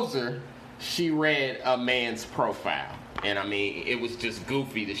closer, she read a man's profile. And, I mean, it was just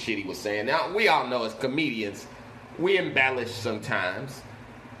goofy, the shit he was saying. Now, we all know as comedians, we embellish sometimes,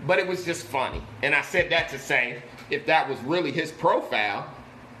 but it was just funny. And I said that to say, if that was really his profile,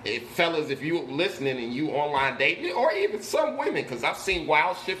 fellas, if you listening and you online dating, or even some women, because I've seen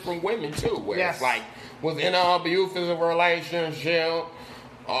wild shit from women too, where it's like, was in an abusive relationship,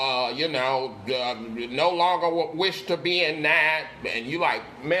 you know, no longer wish to be in that, and you like,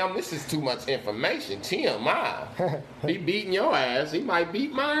 ma'am, this is too much information, TMI. He beating your ass, he might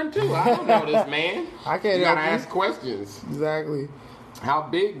beat mine too. I don't know this man. I can't. You gotta ask questions. Exactly. how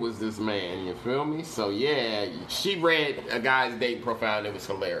big was this man? You feel me? So yeah, she read a guy's dating profile and it was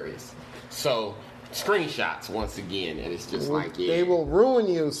hilarious. So screenshots once again, and it's just like, yeah, they will ruin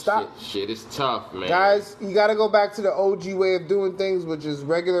you. Stop. Shit is tough, man. Guys, you got to go back to the OG way of doing things, which is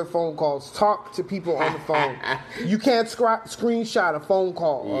regular phone calls. Talk to people on the phone. You can't screenshot a phone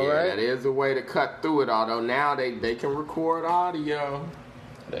call, all right? That is a way to cut through it, although now they can record audio.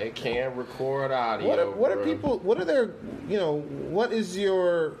 They can record audio. What are people, what are their, what is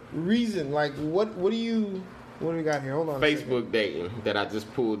your reason? Like, what do we got here? Hold on. Facebook dating that I just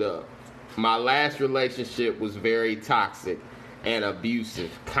pulled up. My last relationship was very toxic and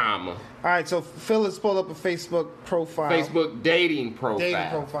abusive, comma. All right, so Phil has pulled up a Facebook profile. Facebook dating profile. Dating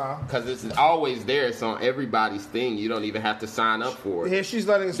profile. Because it's always there. It's on everybody's thing. You don't even have to sign up for it. Here she's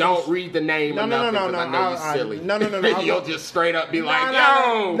letting us Don't read the name or nothing, because I know you're silly. No. You'll just straight up be like,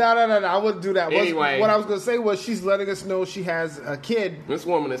 yo! No, I wouldn't do that. Anyway. What I was going to say was she's letting us know she has a kid. This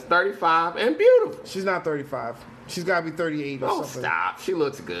woman is 35 and beautiful. She's not 35. She's got to be 38 or something. Oh, stop. She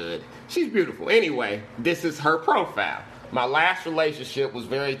looks good. She's beautiful. Anyway, this is her profile. My last relationship was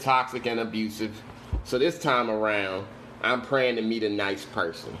very toxic and abusive. So this time around, I'm praying to meet a nice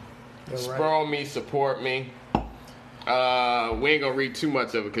person. Scroll me, support me. We ain't going to read too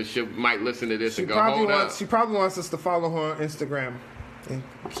much of it because she might listen to this and go, hold up. She probably wants us to follow her on Instagram and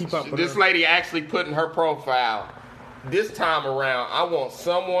keep up with this her. Lady actually put in her profile, this time around, I want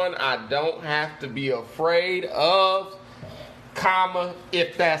someone I don't have to be afraid of, comma,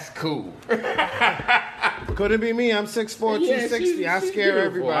 if that's cool. Could it be me? I'm 6'4", 260. I scare beautiful.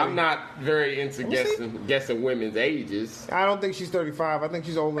 everybody. I'm not very into guessing women's ages. I don't think she's 35. I think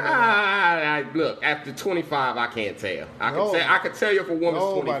she's older than that. Look, after 25, I can't tell. I can tell you if a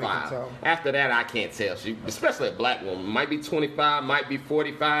woman's 25. Can tell. After that, I can't tell. She, especially a black woman, might be 25, might be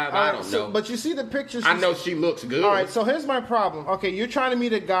 45. I don't know. But you see the pictures. I know she looks good. All right, so here's my problem. Okay, you're trying to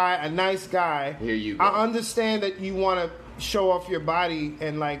meet a guy, a nice guy. Here you go. I understand that you want to show off your body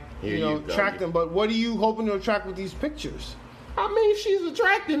and attract them, but what are you hoping to attract with these pictures? I mean, she's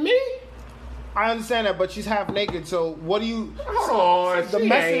attracting me. I understand that, but she's half naked. So what do you? Hold on, the she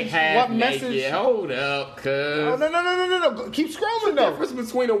message. Ain't half what naked. message? Hold up, cuz. Oh, no. Keep scrolling though. What's the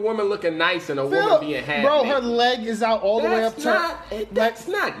difference between a woman looking nice and a woman being half bro, naked? her leg is out all the way up to That's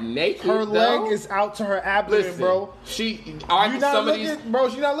not naked. Her leg is out to her abdomen, Listen, bro. She's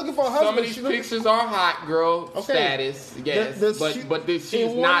not looking for a husband. Some of these pictures are hot girl status, yes, but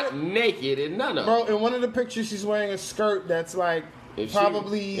she's not naked in none of them. Bro, in one of the pictures, she's wearing a skirt that's like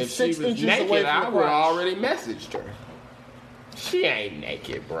probably 6 inches naked, away from the I would have already messaged her. She ain't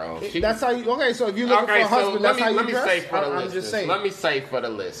naked, bro. That's how you. Okay, so if you look for a husband, that's how you dress. I'm just saying. Let me say for the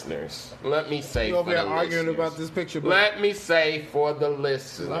listeners. You over here arguing about this picture. Bro. Let me say for the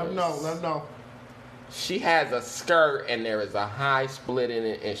listeners. Let them know. She has a skirt and there is a high split in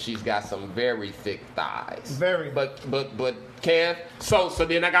it, and she's got some very thick thighs. But Kev, so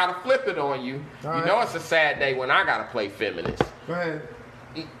then I gotta flip it on you. You know it's a sad day when I gotta play feminist. Go ahead.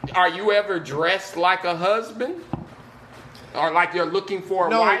 Are you ever dressed like a husband? Or like you're looking for a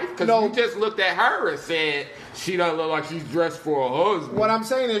wife? Because you just looked at her and said she doesn't look like she's dressed for a husband. What I'm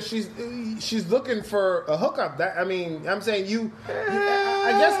saying is she's looking for a hookup. I'm saying you.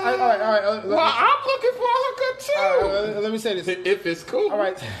 I guess. All right. Well, I'm looking for a hookup too. Let me say this. If it's cool. All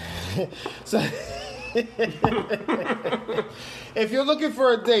right. So. If you're looking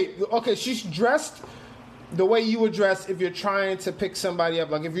for a date, okay, she's dressed the way you would dress if you're trying to pick somebody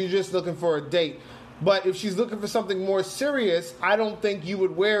up. Like if you're just looking for a date. But if she's looking for something more serious, I don't think you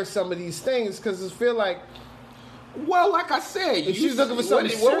would wear some of these things because I feel like. Well, like I said, if she's looking for something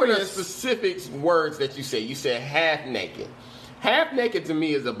serious, what were the specific words that you said? You said half naked. Half naked to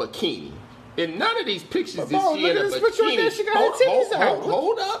me is a bikini. In none of these pictures is she in a bikini. There, she got her titties out.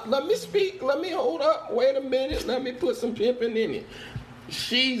 Hold up. Let me speak. Let me hold up. Wait a minute. Let me put some pimping in it.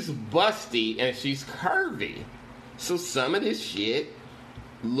 She's busty and she's curvy. So some of this shit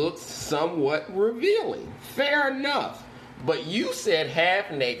looks somewhat revealing. Fair enough. But you said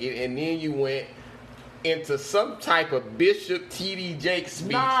half naked and then you went into some type of Bishop T.D. Jakes speech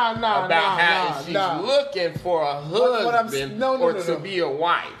about how she's looking for a husband or to be a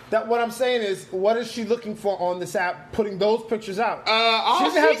wife. What I'm saying is, what is she looking for on this app putting those pictures out? All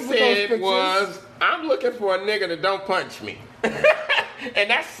she said was, I'm looking for a nigga that don't punch me.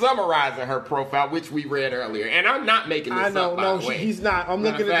 And that's summarizing her profile, which we read earlier. And I'm not making this up, by the way. He's not. I'm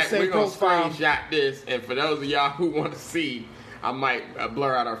looking at the same profile. We're going to screenshot this, and for those of y'all who want to see, I might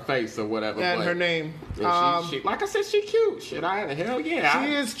blur out her face or whatever. And her name. And she, like I said, she cute. Shit, hell yeah.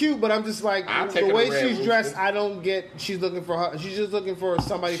 She is cute, but I'm just like, the way she's dressed, I don't get. She's looking for her. She's just looking for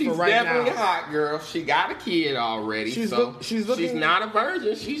somebody for right now. She's definitely a hot girl. She got a kid already. She's not a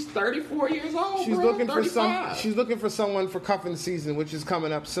virgin. She's 34 years old. She's bro, looking 35. for She's looking for someone for cuffing season, which is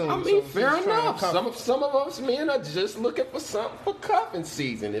coming up soon. I mean, fair enough. Some of us men are just looking for something for cuffing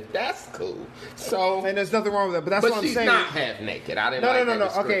season, if that's cool. So, and there's nothing wrong with that. But that's what I'm saying. But she's not half naked. I didn't like that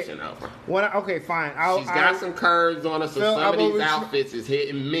description of her. Okay, fine. She's got some curves on her, so some of these outfits is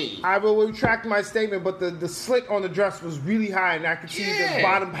hitting me. I will retract my statement, but the slit on the dress was really high, and I could see the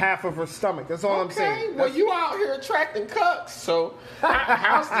bottom half of her stomach. That's all I'm saying. Well, you out here attracting cucks, so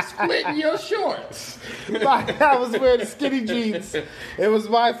how's the split in your shorts? I was wearing skinny jeans. It was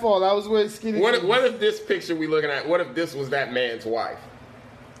my fault. I was wearing skinny jeans. What if this picture we looking at, what if this was that man's wife?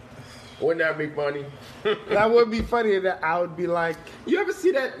 Wouldn't that be funny? That would be funny. That I would be like, you ever see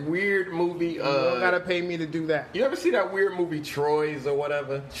that weird movie? You don't gotta pay me to do that. You ever see that weird movie Troy's or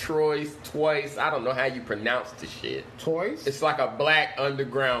whatever? Troy's, Twice. I don't know how you pronounce the shit. Toys? It's like a black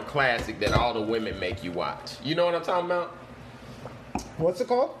underground classic that all the women make you watch. You know what I'm talking about? What's it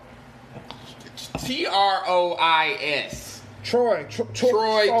called? Trois. Troy, Troy,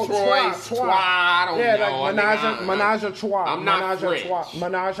 I don't know. Like Menage a Trois. I'm not French.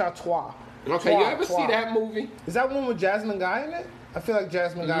 Menage a Trois. Okay, you ever see that movie? Is that one with Jasmine Guy in it? I feel like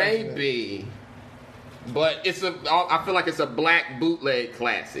Jasmine Guy. Maybe. But I feel like it's a black bootleg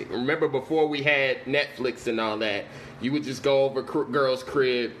classic. Remember before we had Netflix and all that, you would just go over girl's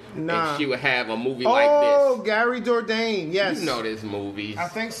crib and she would have a movie like this. Oh, Gary Dordain, yes. You know this movie. I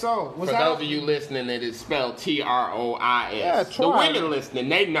think so. For those of you listening, it is spelled Trois. Yeah, the women listening,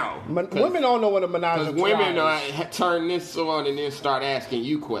 they know. Women don't know what a menage a trois is. Because women turn this on and then start asking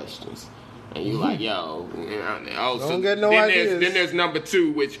you questions. And you like, yo, don't get no ideas. Then there's number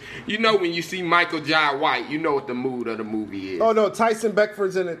 2, which, you know, when you see Michael Jai White, you know what the mood of the movie is. Oh, no, Tyson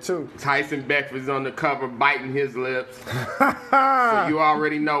Beckford's in it, too. Tyson Beckford's on the cover, biting his lips. So you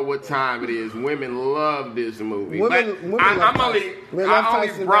already know what time it is. Women love this movie. I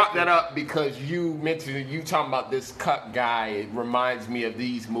only brought that up because you mentioned, you talking about this cut guy. It reminds me of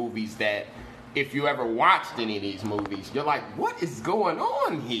these movies that if you ever watched any of these movies, you're like, what is going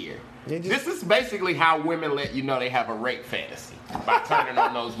on here? This is basically how women let you know they have a rape fantasy by turning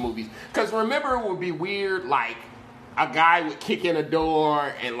on those movies. Because remember, it would be weird, like a guy would kick in a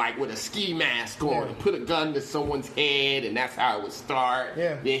door and like with a ski mask on and put a gun to someone's head, and that's how it would start.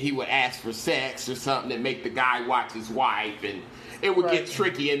 Yeah. Then he would ask for sex or something and make the guy watch his wife, and it would get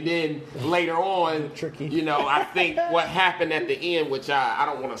tricky. And then later on, you know, I think what happened at the end, which I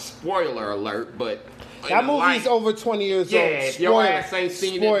don't want to spoiler alert, but that movie's over 20 years old. If your ass ain't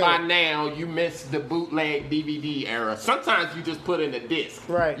seen it by now, you missed the bootleg DVD era. Sometimes you just put in a disc.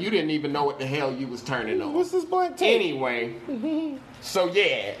 Right. You didn't even know what the hell you was turning on. What's this blank tape? Anyway, so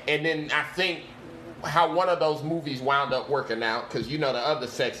yeah, and then I think how one of those movies wound up working out, because you know the other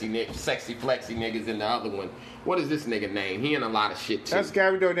sexy flexy niggas in the other one. What is this nigga name? He in a lot of shit too. That's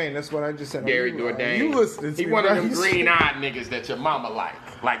Gary Dordain. That's what I just said. Gary Dordain. You listening to He one of them green-eyed niggas that your mama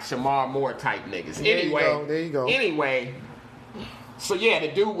like Shamar Moore type niggas. There you go. Anyway, so yeah, the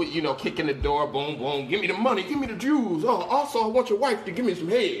dude with, you know, kicking the door, boom, boom, give me the money, give me the jewels. Oh, also I want your wife to give me some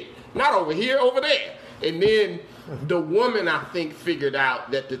head. Not over here, over there. And then the woman, I think, figured out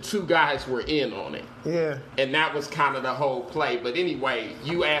that the two guys were in on it. Yeah. And that was kind of the whole play. But anyway,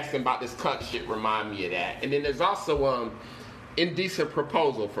 you asking about this cuck shit remind me of that. And then there's also Indecent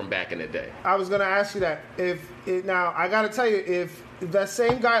Proposal from back in the day. I was going to ask you that. Now, I got to tell you, if that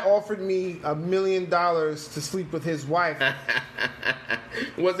same guy offered me $1 million to sleep with his wife.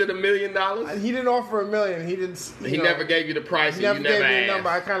 Was it $1 million? He didn't offer $1 million. He didn't. He never gave you the price. He never gave me a number.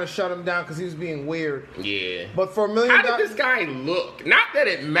 I kind of shut him down because he was being weird. Yeah. But for $1 million, how did this guy look? Not that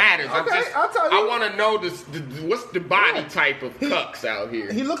it matters. Okay, I'll tell you. I want to know what's the body type of cucks out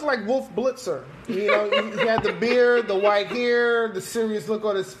here. He looked like Wolf Blitzer. You know, he had the beard, the white hair, the serious look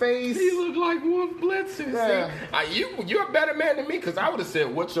on his face. He looked like Wolf Blitzer. Yeah. You're a better man than me, because I would have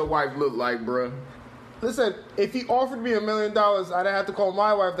said, "What's your wife look like, bruh?" Listen, if he offered me $1 million, I'd have to call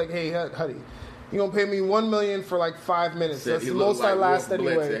my wife like, "Hey, honey, you gonna pay me $1 million for like 5 minutes? That's the most I last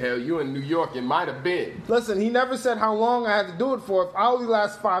anyway." Hell, you in New York? It might have been. Listen, he never said how long I had to do it for. If I only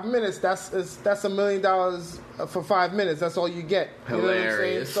last 5 minutes, that's $1 million for 5 minutes. That's all you get.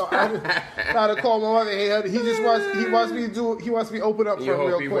 Hilarious. You know what I'm saying? So I had to call my wife. Hey, honey, he wants me to open up for him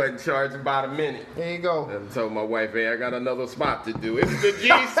real quick. He wasn't charging about a minute. There you go. I told my wife, "Hey, I got another spot to do. It's the G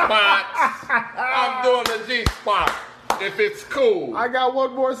spot. I'm doing the G spot." If it's cool. I got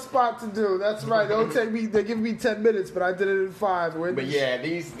one more spot to do. That's right. Don't take me. They give me 10 minutes, but I did it in 5. But yeah,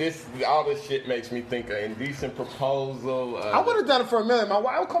 all this shit makes me think of Indecent Proposal. I would have done it for $1 million. My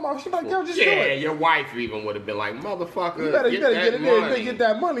wife would come off. She'd be like, "Yo, just do it." Yeah, your wife even would have been like, "Motherfucker, You better get in there. You better get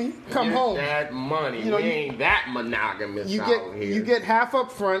that money. Come home. That money. We ain't that monogamous out here. You get half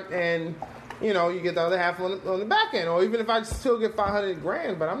up front and. You know, you get the other half on the back end, or even if I still get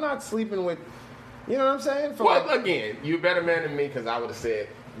 $500,000, but I'm not sleeping with, you know what I'm saying? Again, you're a better man than me because I would have said,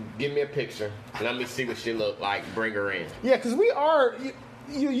 give me a picture, let me see what she look like, bring her in. Yeah, because we are,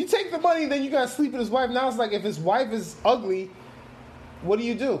 you take the money, then you got to sleep with his wife. Now it's like if his wife is ugly, what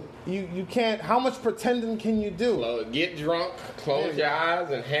do? You can't. How much pretending can you do? Get drunk, close your eyes,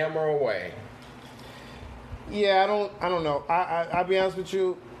 and hammer away. Yeah, I don't know. I'll be honest with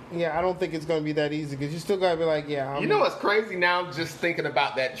you. Yeah, I don't think it's going to be that easy because you still got to be like, yeah. You know what's crazy now? Just thinking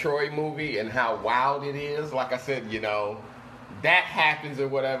about that Troy movie and how wild it is. Like I said, that happens or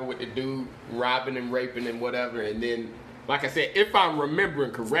whatever with the dude robbing and raping and whatever. And then, like I said, if I'm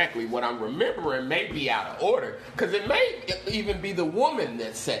remembering correctly, what I'm remembering may be out of order. Because it may even be the woman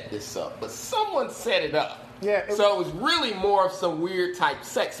that set this up. But someone set it up. Yeah, so it was really more of some weird type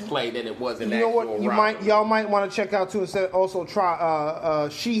sex play than it was an actual robbery. Y'all might want to check out too. Instead, also try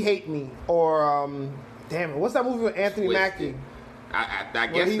She Hate Me or damn it, what's that movie with Anthony Mackie? I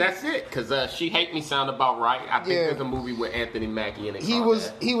guess that's it because She Hate Me sound about right. I think there's a movie with Anthony Mackie in it. He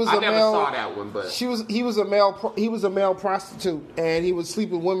was I never saw that one, but he was a male prostitute and he would sleep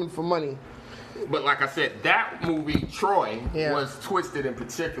with women for money. But like I said, that movie, Troy, was twisted in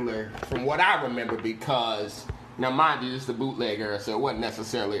particular from what I remember because, now mind you, this is the bootlegger, so it wasn't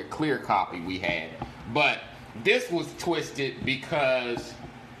necessarily a clear copy we had. But this was twisted because,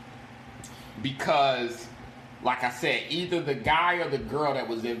 like I said, either the guy or the girl that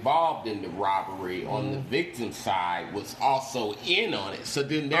was involved in the robbery on the victim side was also in on it. So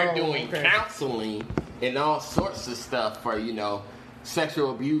then they're doing counseling and all sorts of stuff for, sexual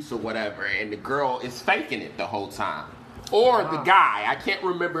abuse or whatever, and the girl is faking it the whole time. Or the guy. I can't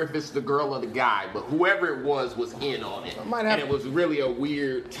remember if it's the girl or the guy, but whoever it was in on it. And it was really a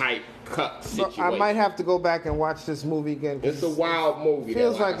weird type cut situation. I might have to go back and watch this movie again. It's a wild movie.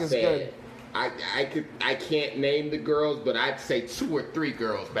 Feels like it's good. I can't name the girls, but I'd say 2 or 3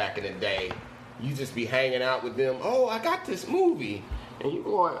 girls back in the day. You just be hanging out with them. Oh, I got this movie. And you're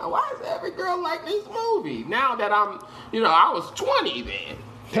going, why is every girl like this movie? Now that I'm, I was 20 then.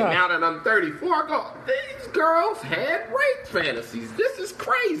 And now that I'm 34, I go, these girls had rape fantasies. This is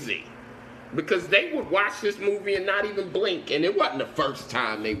crazy. Because they would watch this movie and not even blink. And it wasn't the first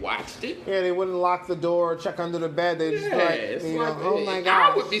time they watched it. Yeah, they wouldn't lock the door or check under the bed. They just oh my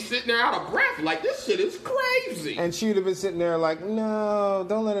God. I would be sitting there out of breath like, this shit is crazy. And she would have been sitting there like, no,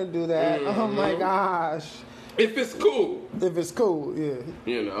 don't let her do that. Oh my gosh. If it's cool. If it's cool, yeah.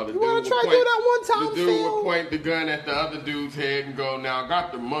 You want to try to do that one time, the dude would point the gun at the other dude's head and go, now I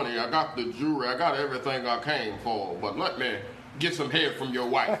got the money, I got the jewelry, I got everything I came for, but let me get some head from your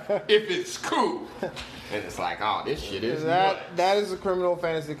wife. If it's cool. And it's like, oh, this shit is nuts. That is a criminal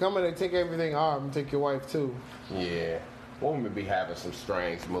fantasy. Come in and take everything off and take your wife too. Yeah. Women be having some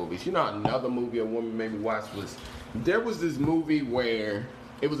strange movies. Another movie a woman made me watch there was this movie where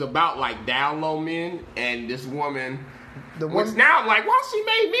it was about like down low men, and this woman, now I'm like, why she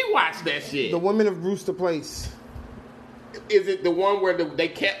made me watch that shit? The Women of Brewster Place. Is it the one where they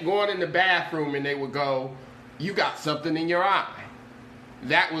kept going in the bathroom and they would go, you got something in your eye?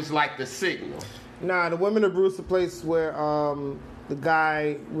 That was like the signal. Nah, the Women of Brewster Place where the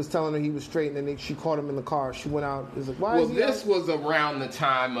guy was telling her he was straight, and then she caught him in the car. She went out. Was like, why? Well, this was around the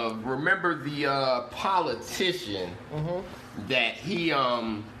time of, remember the politician that he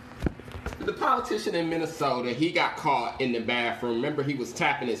the politician in Minnesota, he got caught in the bathroom. Remember, he was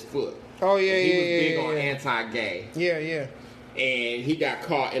tapping his foot. Oh yeah, he was big on anti-gay. Yeah. And he got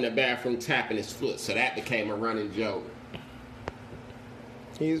caught in the bathroom tapping his foot, so that became a running joke.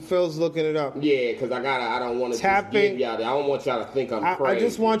 Phil's looking it up. Yeah, because I don't want to just give y'all that. I don't want y'all to think I'm crazy. I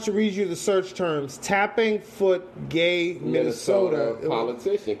just want to read you the search terms. Tapping foot gay Minnesota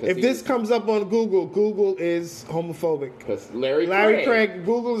politician. If this comes up on Google is homophobic. Because Larry Craig,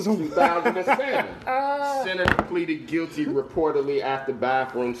 Google is homophobic. 2007. Senator pleaded guilty reportedly after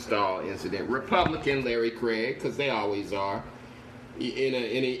bathroom stall incident. Republican Larry Craig, because they always are. In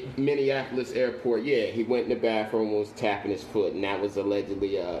a Minneapolis airport, he went in the bathroom and was tapping his foot, and that was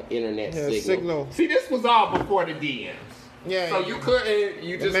allegedly internet signal. See, this was all before the DMs. Yeah. So you couldn't,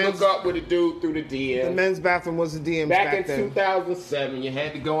 just look up with a dude through the DMs. The men's bathroom was the DMs back in 2007, you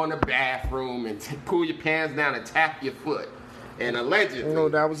had to go in the bathroom and pull your pants down and tap your foot. And allegedly,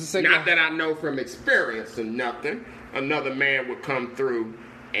 that was a signal. Not that I know from experience or nothing, another man would come through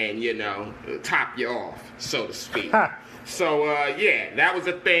and, you know, top you off, so to speak. So, yeah, that was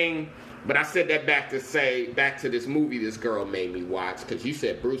a thing. But I said that back to this movie this girl made me watch, because you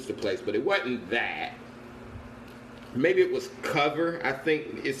said Brewster Place, but it wasn't that. Maybe it was Cover, I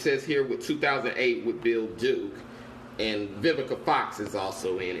think it says here, with 2008 with Bill Duke. And Vivica Fox is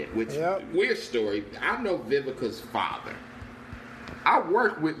also in it, which, weird story. I know Vivica's father. I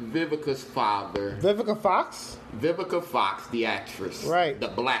worked with Vivica's father. Vivica Fox? Vivica Fox, the actress. Right. The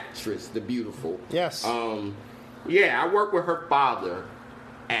black actress, the beautiful. Yes. Yeah, I worked with her father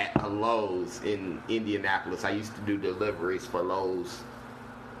at a Lowe's in Indianapolis. I used to do deliveries for Lowe's.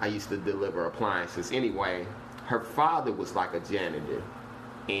 I used to deliver appliances. Anyway, her father was like a janitor.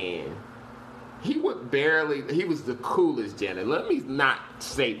 And he was the coolest janitor. Let me not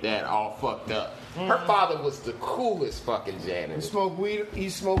say that all fucked up. Her father was the coolest fucking janitor. You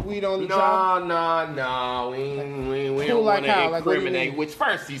smoke weed on the job? No. We don't want to incriminate. Which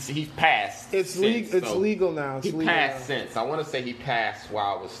first he's passed. It's legal now. He passed since. I want to say he passed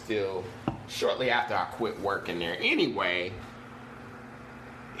while I was still shortly after I quit working there. Anyway,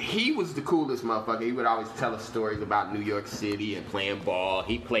 he was the coolest motherfucker. He would always tell us stories about New York City and playing ball.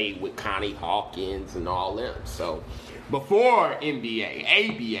 He played with Connie Hawkins and all them. So before NBA,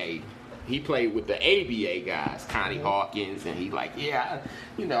 ABA, he played with the ABA guys, Connie Hawkins, and he like,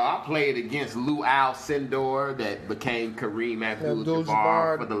 I played against Lou Alcindor that became Kareem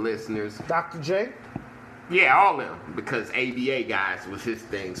Abdul-Jabbar for the listeners. Dr. J? Yeah, all them, because ABA guys was his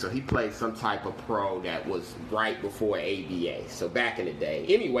thing. So he played some type of pro that was right before ABA. So back in the day.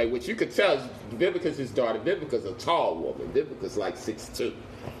 Anyway, what you could tell is Vivica's his daughter. Vivica's a tall woman. Vivica's like 6'2".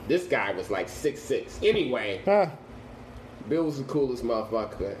 This guy was like 6'6". Anyway, Bill was the coolest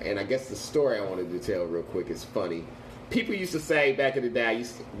motherfucker. And I guess the story I wanted to tell real quick is funny. People used to say back in the day, I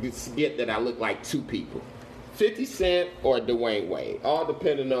used to get that I looked like two people. 50 Cent or Dwayne Wade, all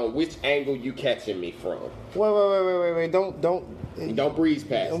depending on which angle you catching me from. Wait! Don't breeze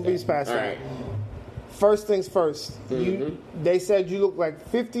past. Don't breeze past all that. Right. First things first. They said you look like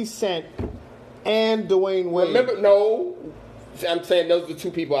 50 Cent and Dwayne Wade. Remember, no, I'm saying those are the two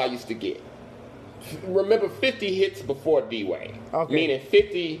people I used to get. Remember, 50 hits before D-Wade. Okay. Meaning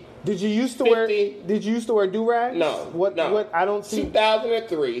 50. Did you used to wear do-rags? No. What? I don't see.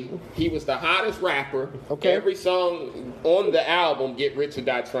 2003, he was the hottest rapper. Okay. Every song on the album, Get Rich or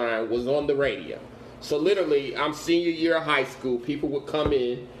Die Trying, was on the radio. So literally, I'm senior year of high school. People would come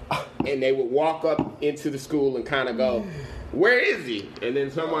in, and they would walk up into the school and kind of go, "Where is he?" And then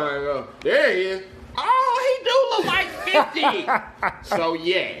someone would go, "There he is." Oh, he do look like 50. So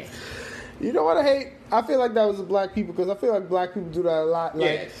yeah. You know what I hate? I feel like that was the black people, because I feel like black people do that a lot.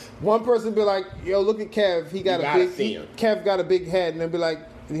 Like, one person be like, "Yo, look at Kev. Kev got a big head," and they'll be like,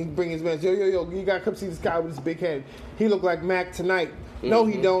 and he bring his man, "Yo, you gotta come see this guy with this big head. He look like Mac tonight." No,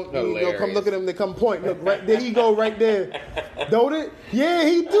 he don't. Come look at him. They come point. Look right there. He go right there. Don't it? Yeah,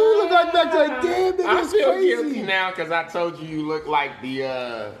 he do look like Mac tonight. Damn, that's crazy. I feel guilty now because I told you look like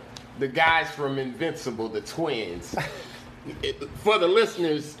the guys from Invincible, the twins. For the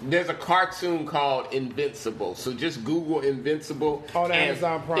listeners, there's a cartoon called Invincible. So just Google Invincible. On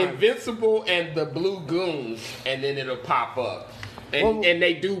Amazon Prime. Invincible and the Blue Goons, and then it'll pop up. And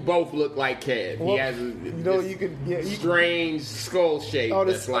they do both look like Kev. He has a strange skull shape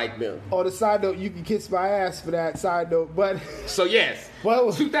that's like them. On the side note, you can kiss my ass for that side note. But so yes,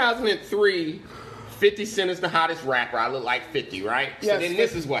 2003. 50 Cent is the hottest rapper. I look like 50, right? Yes, so then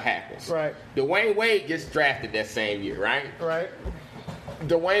this is what happens. Right. Dwayne Wade gets drafted that same year, right? Right.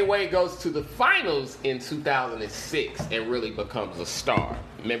 Dwayne Wade goes to the finals in 2006 and really becomes a star.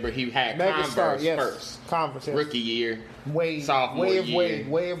 Remember, he had Converse first. Converse, yes. Rookie year. Wade. Sophomore year.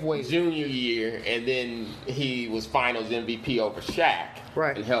 Wade. Junior year. And then he was finals MVP over Shaq.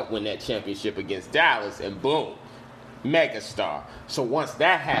 Right. And helped win that championship against Dallas. And boom. Megastar. So once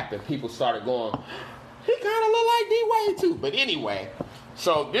that happened, people started going, he kind of look like D-Wade too. But anyway,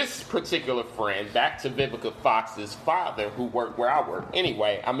 so this particular friend, back to Vivica Fox's father, who worked where I work.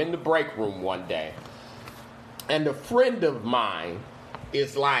 Anyway, I'm in the break room one day, and a friend of mine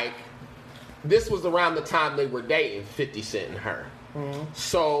is like, this was around the time they were dating, 50 Cent and her. Mm-hmm.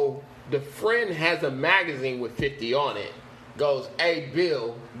 So the friend has a magazine with 50 on it, goes, "Hey,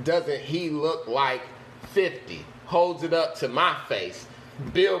 Bill, doesn't he look like 50? Holds it up to my face.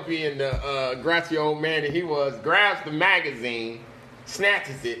 Bill, being the grouchy old man that he was, grabs the magazine,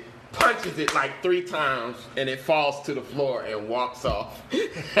 snatches it, punches it like 3 times, and it falls to the floor and walks off. You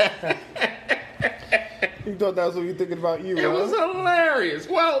thought that was what you were thinking about you, It was hilarious.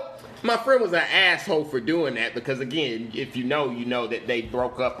 Well, my friend was an asshole for doing that because, again, if you know that they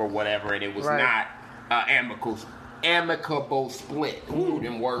broke up or whatever, and it was not amicable amicable split. Ooh,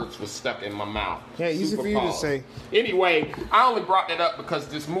 them words were stuck in my mouth. Yeah, easy Super for you to pause. say. Anyway, I only brought that up because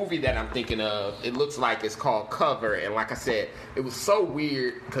this movie that I'm thinking of, it looks like it's called Cover. And like I said, it was so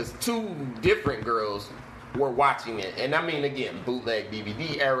weird because two different girls were watching it. And I mean, again, bootleg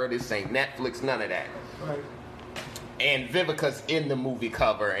DVD era, this ain't Netflix, none of that. Right. And Vivica's in the movie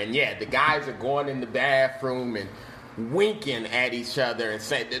Cover. And yeah, the guys are going in the bathroom and winking at each other and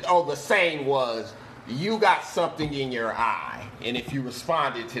saying that, oh, the saying was, you got something in your eye. And if you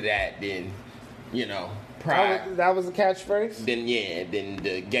responded to that, then, you know, pride. That was a catchphrase? Then, yeah, then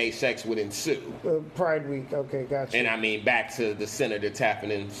the gay sex would ensue. Pride Week. Okay, gotcha. And I mean, back to the senator tapping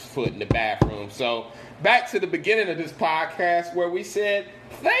his foot in the bathroom. So, back to the beginning of this podcast where we said,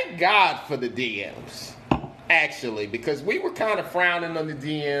 thank God for the DMs. Actually, because we were kind of frowning on the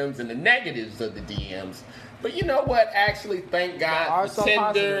DMs and the negatives of the DMs. But you know what? Actually, thank God for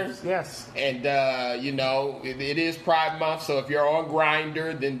Tinder. Yes. And, you know, it is Pride Month, so if you're on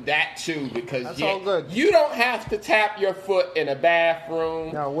Grindr, then that too, because that's all good. You don't have to tap your foot in a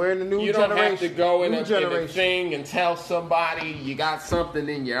bathroom. No, we're in the new generation. You don't have to go in a thing and tell somebody you got something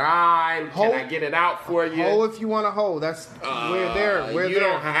in your eye. Can I get it out for you? Ho if you want to ho. That's we're there. We're you there.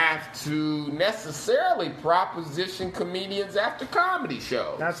 don't have to necessarily proposition comedians after comedy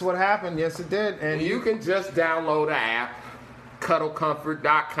shows. That's what happened. Yes, it did. And you can just download an app,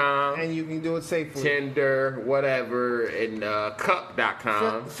 cuddlecomfort.com, and you can do it safely. Tinder, whatever, and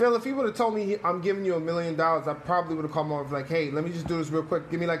cup.com. Phil, if he would have told me I'm giving you $1 million, I probably would have come over like, hey, let me just do this real quick.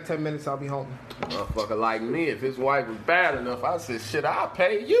 Give me like 10 minutes, I'll be home. Motherfucker like me, if his wife was bad enough, I said, shit, I'll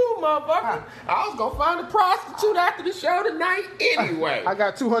pay you, motherfucker. I was gonna find a prostitute after the show tonight anyway. I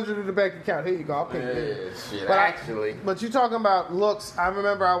got $200 in the bank account. Here you go, I'll pay you. Shit, but actually. But you talking about looks, I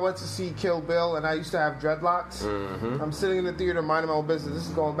remember I went to see Kill Bill and I used to have dreadlocks. Mm-hmm. I'm sitting in the theater minding my own business. This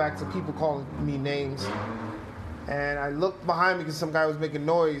is going back to people calling me names. And I looked behind me because some guy was making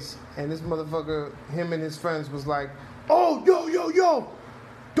noise, and this motherfucker, him and his friends, was like, "Oh, yo,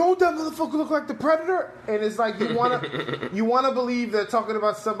 don't that motherfucker look like the Predator?" And it's like you wanna believe they're talking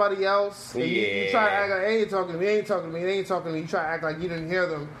about somebody else, and you try to act like they ain't talking to me, ain't talking to me, they ain't talking to me. You try to act like you didn't hear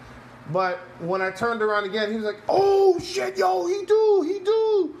them. But when I turned around again, he was like, "Oh shit, yo, he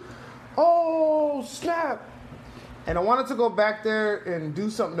do, oh snap." And I wanted to go back there and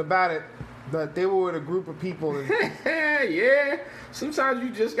do something about it, but they were with a group of people. And yeah, sometimes you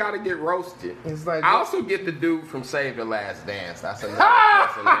just gotta get roasted. It's like I also get the dude from Save the Last Dance. That's another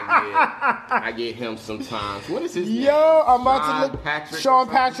person I get him sometimes. What is his name? Yo, I'm about to look. Patrick Sean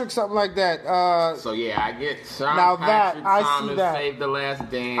Patrick, something like that. So yeah, I get Sean now Patrick, I Thomas, see that. Save the Last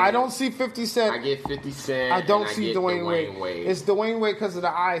Dance. I don't see 50 Cent. I get 50 Cent. I don't and see get Dwayne Wade. It's Dwayne Wade because of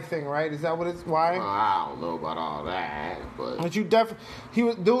the eye thing, right? Is that what it's? Why? I don't know about all that, but you definitely. He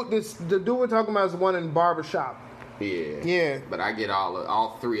was the dude we're talking about is the one in Barbershop. Yeah. But I get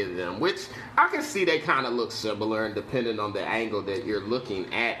all three of them, which I can see they kind of look similar, and depending on the angle that you're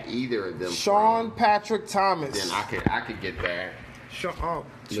looking at either of them. Sean Patrick Thomas. Then I could get that.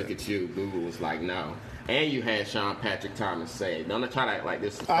 Look at you. Google was like, no. And you had Sean Patrick Thomas say, don't try to act like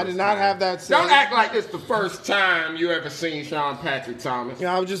this. I did not have that said. Don't act like this the first time you ever seen Sean Patrick Thomas.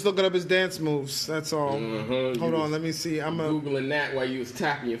 Yeah, I was just looking up his dance moves. That's all. Mm-hmm. Hold on, let me see. I'm Googling that while you was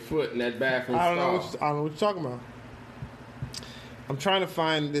tapping your foot in that bathroom I don't know what you're talking about. I'm trying to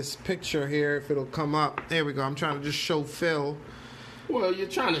find this picture here, if it'll come up. There we go. I'm trying to just show Phil. Well, you're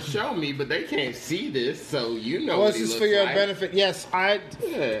trying to show me, but they can't see this, so you know what this is for your benefit. Yes,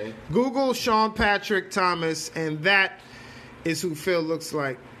 Google Sean Patrick Thomas, and that is who Phil looks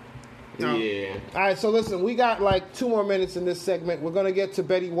like. Yeah. All right, so listen, we got like 2 more minutes in this segment. We're going to get to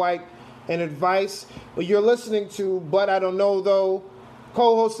Betty White and advice. But you're listening to But I Don't Know, Though,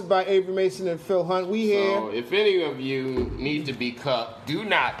 co-hosted by Avery Mason and Phil Hunt. We here. So if any of you need to be cuffed, do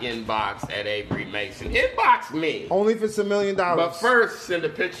not inbox at Avery Mason. Inbox me. Only if it's $1 million. But first, send a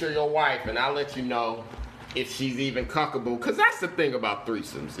picture of your wife, and I'll let you know if she's even cuckable. Because that's the thing about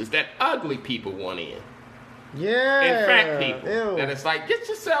threesomes, is that ugly people want in. Yeah. In fact, people. Ew. And it's like, get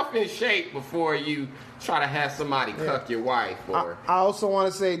yourself in shape before you try to have somebody cuck your wife. Or I also want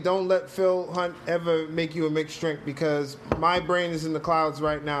to say, don't let Phil Hunt ever make you a mixed drink, because my brain is in the clouds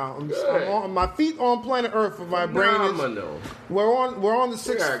right now. I'm on my feet on planet Earth, but my brain is. We're on the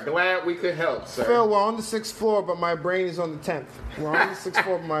 6th. We are glad we could help, sir. Phil, we're on the 6th floor, but my brain is on the 10th. We're on the 6th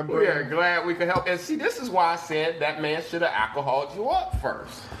floor, but my brain. We are glad we could help. And see, this is why I said that man should have alcoholed you up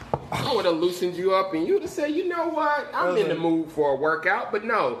first. I would have loosened you up and you would have said, you know what, I'm in the mood for a workout. But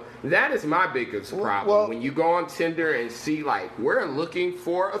no, that is my biggest problem. Well, when you go on Tinder and see, like, we're looking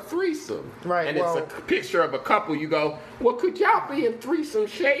for a threesome. Right, And well, it's a picture of a couple, you go, well, could y'all be in threesome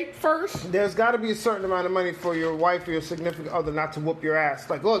shape first? There's got to be a certain amount of money for your wife or your significant other not to whoop your ass.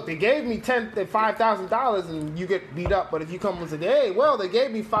 Like, look, they gave me $5,000 and you get beat up. But if you come and say, hey, well, they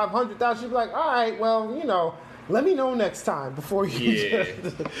gave me $500,000, she'd be like, all right, well, you know, let me know next time before you. Yeah.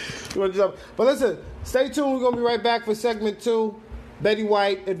 But listen, stay tuned. We're gonna be right back for segment 2. Betty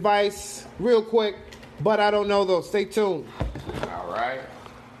White advice, real quick. But I don't know though. Stay tuned. All right.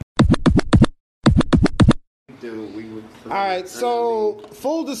 All right, so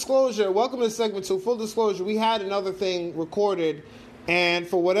full disclosure, welcome to segment 2. Full disclosure, we had another thing recorded, and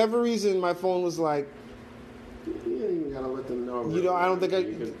for whatever reason, my phone was like, You ain't even gotta let them know. You know, I don't think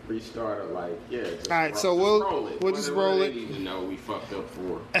you can restart it. Like, yeah. Just all right, so we'll just roll it. They need to know we fucked up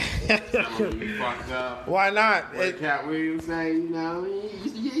for. Some of we fucked up. Why not? What Cat Williams say, you know,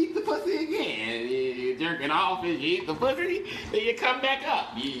 you eat the pussy again. You're jerking off and you eat the pussy, then you come back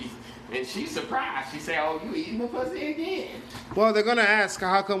up. And she's surprised. She say, "Oh, you eating the pussy again?" Well, they're gonna ask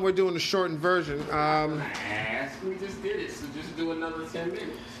how come we're doing a shortened version. Ask. We just did it, so just do another 10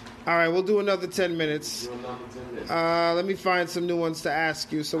 minutes. All right, we'll do another 10 minutes. Do another 10 minutes. Let me find some new ones to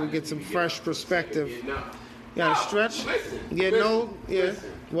ask you so we get some fresh perspective. You got to stretch? Listen.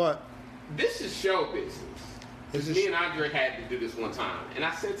 Listen. What? This is show business. Me and Andre had to do this one time. And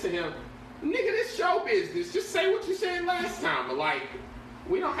I said to him, nigga, this show business. Just say what you said last time. But, like,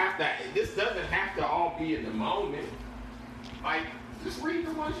 we don't have to, this doesn't have to all be in the moment. Like, just read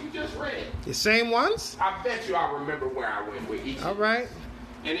the ones you just read. The same ones? I bet you I remember where I went with each. All right.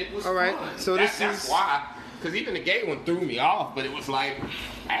 And it was all right. fun. So that's why. Because even the gay one threw me off. But it was like,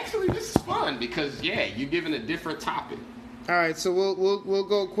 actually, this is fun. Because, yeah, you're given a different topic. All right. So we'll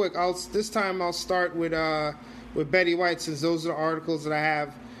go quick. This time I'll start with Betty White, since those are the articles that I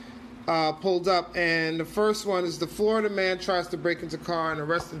have pulled up. And the first one is the Florida man tries to break into car and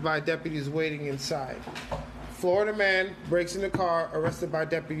arrested by deputies waiting inside. Florida man breaks in the car, arrested by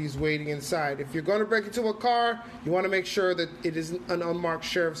deputies waiting inside. If you're going to break into a car, you want to make sure that it is an unmarked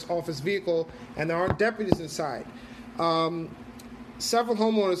sheriff's office vehicle and there aren't deputies inside. Several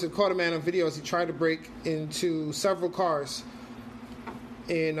homeowners have caught a man on video as he tried to break into several cars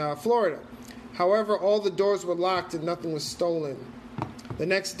in Florida. However, all the doors were locked and nothing was stolen. The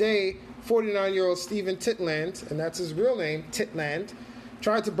next day, 49-year-old Stephen Titland, and that's his real name, Titland,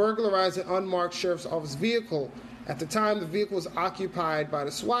 tried to burglarize an unmarked sheriff's office vehicle. At the time, the vehicle was occupied by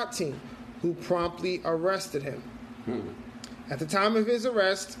the SWAT team, who promptly arrested him. At the time of his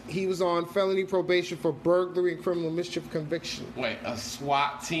arrest, he was on felony probation for burglary and criminal mischief conviction. Wait, a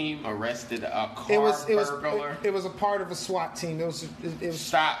SWAT team arrested a car burglar? It was a part of a SWAT team. It was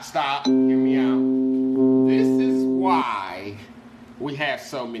Stop. Hear me out. This is why we have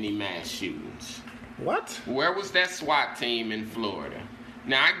so many mass shootings. What? Where was that SWAT team in Florida?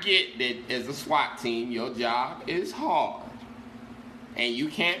 Now, I get that as a SWAT team, your job is hard. And you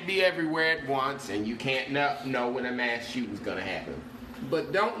can't be everywhere at once, and you can't know when a mass shooting's going to happen.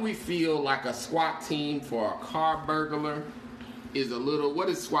 But don't we feel like a SWAT team for a car burglar is a little... What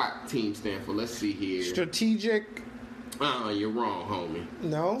does SWAT team stand for? Let's see here. Strategic... You're wrong, homie.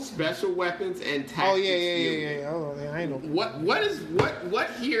 No? Special weapons and tactics. Oh, yeah. Oh, yeah, I know.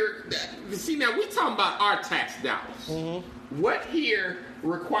 What here... See, now, we're talking about our tax dollars. Mm-hmm. What here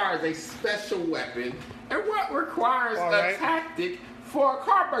requires a special weapon, and what requires a tactic for a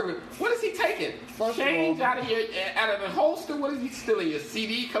car burglar? What is he taking? Change out of the holster? What is he stealing? Your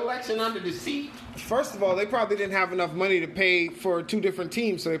CD collection under the seat? First of all, they probably didn't have enough money to pay for 2 different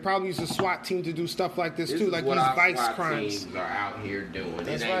teams, so they probably used a SWAT team to do stuff like this too, like these vice SWAT crimes. Teams are out here doing.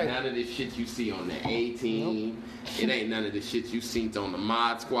 That's it ain't none of this shit you see on the A team. Nope. It ain't none of the shit you seen on the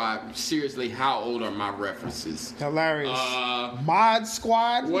Mod Squad. Seriously, how old are my references? Hilarious. Mod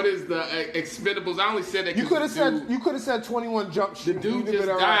Squad. What is the Expendables? I only said that you could have said 21 Jump Street. The dude just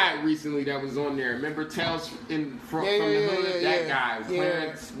died recently that was on there. Remember Tales from the Hood? That guy,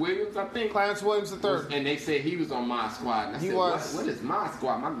 Clarence Williams, I think. Clarence Williams III. And they said he was on Mod Squad. And I said, what is Mod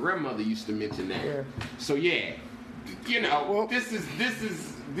Squad? My grandmother used to mention that. Yeah. So yeah, you know, this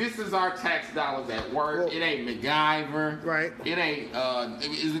is our tax dollars at work. It ain't MacGyver. Right. It ain't.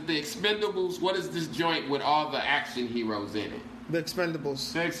 Is it the Expendables? What is this joint with all the action heroes in it? The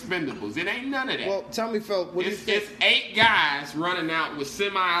Expendables. The Expendables. It ain't none of that. Well, tell me, Phil, what do you think? It's 8 guys running out with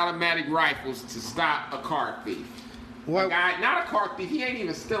semi-automatic rifles to stop a car thief. What? A guy, not a car thief. He ain't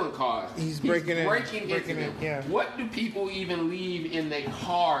even stealing cars. He's breaking into them. Yeah. What do people even leave in their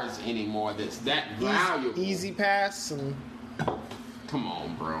cars anymore that's that valuable? Easy Pass and... Come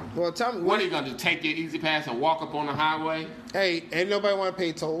on, bro. Well, tell me. What are you gonna do? Take your easy pass and walk up on the highway? Hey, ain't nobody want to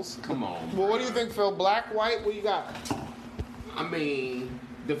pay tolls. Come on. Well, what do bro. you think, Phil? Black, white? What you got? I mean,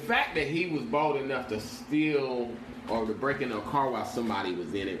 the fact that he was bold enough to steal or to break into a car while somebody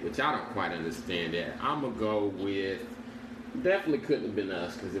was in it, which I don't quite understand that. I'm gonna go with definitely couldn't have been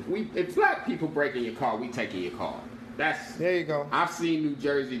us, because if black people break in your car, we taking your car. There you go. I've seen New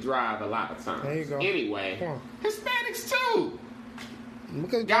Jersey Drive a lot of times. There you go. Anyway, Hispanics too.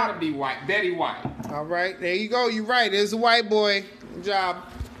 Because Gotta be white. Betty White. all right, there you go. You're right. There's a white boy. Good job.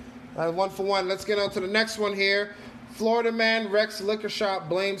 1 for 1. Let's get on to the next one here. Florida man wrecks liquor shop,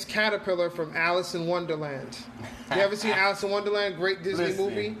 blames caterpillar from Alice in Wonderland. You ever seen Alice in Wonderland? Great Disney Listen,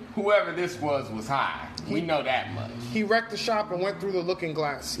 movie. whoever this was high. We know that much. He wrecked the shop and went through the looking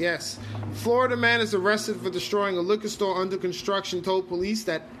glass. Yes. Florida man is arrested for destroying a liquor store under construction, told police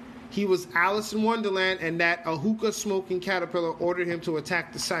that he was Alice in Wonderland and that a hookah smoking caterpillar ordered him to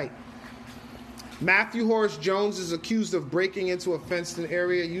attack the site. Matthew Horace Jones is accused of breaking into a fenced-in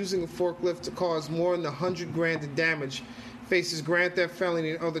area using a forklift to cause more than $100,000 in damage. Faces grand theft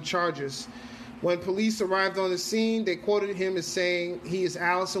felony and other charges. When police arrived on the scene, they quoted him as saying he is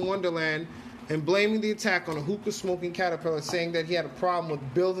Alice in Wonderland and blaming the attack on a hookah-smoking caterpillar, saying that he had a problem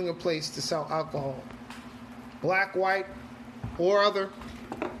with building a place to sell alcohol. Black, white, or other.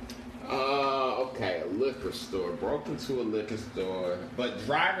 Okay, a liquor store. Broke into a liquor store, but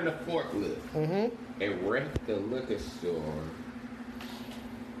driving a forklift. And wrecked the liquor store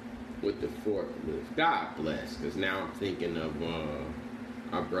with the forklift. God bless, because now I'm thinking of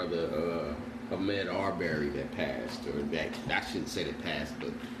our brother Ahmed Arbery that passed, or that, I shouldn't say that passed,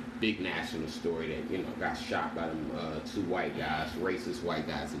 but big national story that, got shot by them two white guys, racist white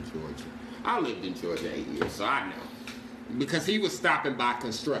guys in Georgia. I lived in Georgia 8 years, so I know. Because he was stopping by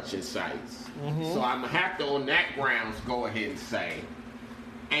construction sites. So I'm going to have to, on that grounds, go ahead and say,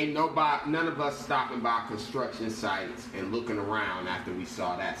 none of us stopping by construction sites and looking around after we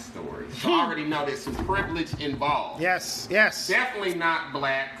saw that story. So I already know there's some privilege involved. Yes. Definitely not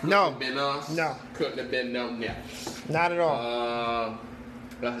black. Couldn't have been us. No. Couldn't have been no else. Not at all.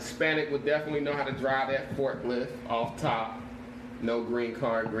 A Hispanic would definitely know how to drive that forklift off top. No green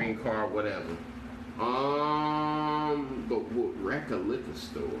card, whatever. But would wreck a liquor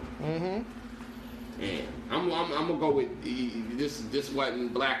store. And I'm gonna go with this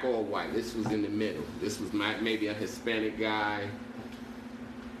wasn't black or white. This was in the middle. This was maybe a Hispanic guy.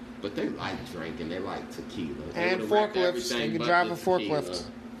 But they like drinking. They like tequila. And forklifts. They can drive a forklift.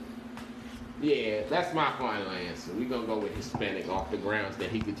 Yeah, that's my final answer. We're going to go with Hispanic off the grounds that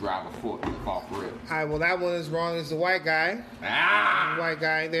he could drive a forklift off rip. All right, well, that one is wrong. It's the white guy. White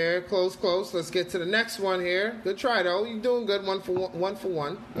guy there. Close. Let's get to the next one here. Good try, though. You're doing good. One for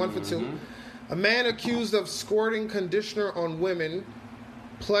one. One for two. A man accused of squirting conditioner on women,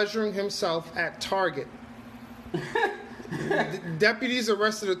 pleasuring himself at Target. Deputies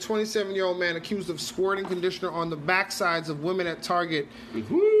arrested a 27-year-old man accused of squirting conditioner on the backsides of women at Target.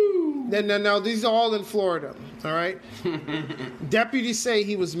 Now, these are all in Florida, all right? Deputies say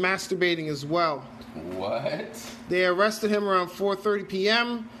he was masturbating as well. What? They arrested him around 4:30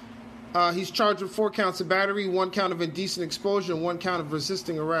 p.m. He's charged with 4 counts of battery, 1 count of indecent exposure, and 1 count of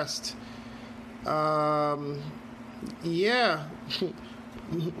resisting arrest. Yeah.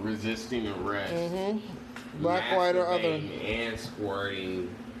 Resisting arrest. Black, white, or other. And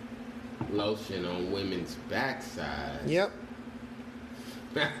squirting lotion on women's backsides. Yep.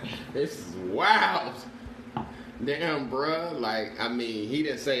 This is wild. Damn, bruh. Like, I mean, he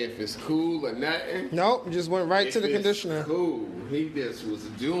didn't say if it's cool or nothing. Nope, just went right to the conditioner. Cool. He just was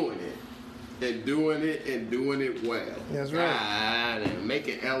doing it. And doing it well. That's right. And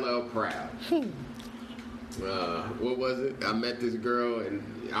making LL proud. What was it? I met this girl and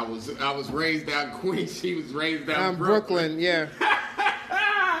I was raised out Queens. She was raised out Brooklyn. Yeah.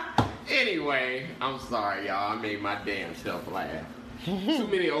 Anyway, I'm sorry, y'all. I made my damn self laugh. Too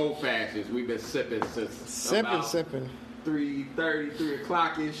many old fashions. We've been sipping since sipping. 3:30, 3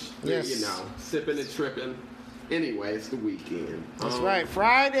 o'clock-ish. Yes. Sipping and tripping. Anyway, it's the weekend. That's right.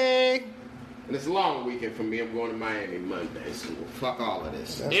 Friday. And it's a long weekend for me. I'm going to Miami Monday, so fuck all of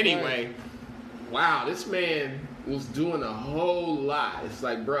this. That's anyway, right. Wow, this man was doing a whole lot. It's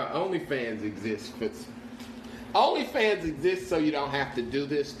like, bro, OnlyFans exists. OnlyFans exists so you don't have to do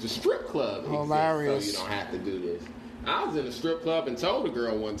this. The strip club Hilarious. exists so you don't have to do this. I was in a strip club and told a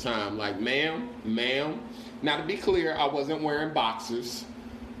girl one time, like, ma'am. Now, to be clear, I wasn't wearing boxers,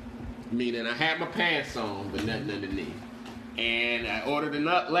 meaning I had my pants on, but nothing underneath. And I ordered a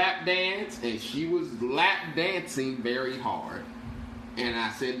lap dance, and she was lap dancing very hard. And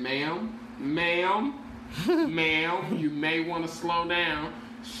I said, ma'am, Ma'am, you may want to slow down.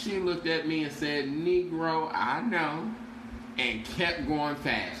 She looked at me and said, Negro, I know. And kept going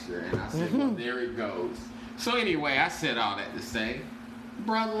faster. And I said, well, there it goes. So anyway, I said all that to say,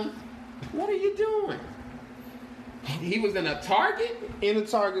 brother, what are you doing? He was in a Target? In a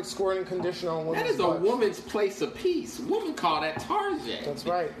Target, squirting conditioner on women's That is a butts. woman's place of peace. Women call that Target. That's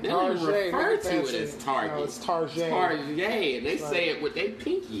right. They don't even Target, refer to fancy. it as Target. No, it's Target. Target, and they That's say right. it with their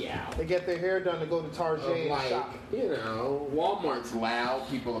pinky out. They get their hair done to go to Target and Like, shop. you know, Walmart's loud.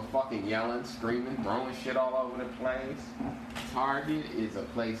 People are fucking yelling, screaming, throwing shit all over the place. Target is a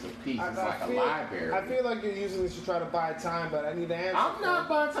place of peace. It's like a library. I feel like you're using this to try to buy time, but I need an answer. I'm not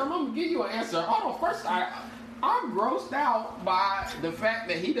buying time. I'm gonna give you an answer. Hold on. First, I'm grossed out by the fact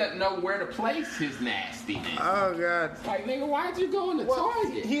that he doesn't know where to place his nastiness. Oh God! Like, nigga, why'd you go in the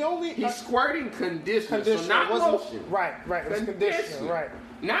Target? He's squirting conditioner, so not lotion. Right. It was conditioner, right?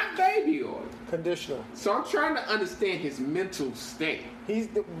 Not baby oil. Conditioner. So I'm trying to understand his mental state. He's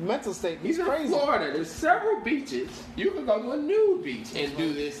the mental state. He's in crazy. Florida. There's several beaches. You could go to a nude beach and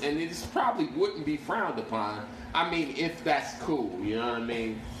do this, and it probably wouldn't be frowned upon. I mean, if that's cool, you know what I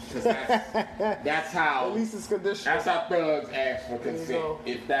mean? Because that's how. At least it's conditioner. That's how thugs ask for There you consent. go.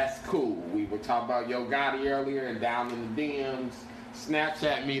 If that's cool. We were talking about Yo Gotti earlier and down in the DMs.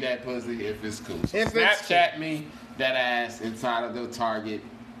 Snapchat me that pussy if it's cool. So If it's Snapchat me that ass inside of the Target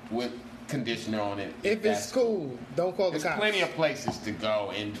with conditioner on it. If it's cool, don't call the There's cops. plenty of places to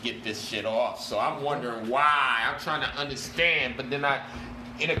go and get this shit off. So I'm wondering why. I'm trying to understand, but then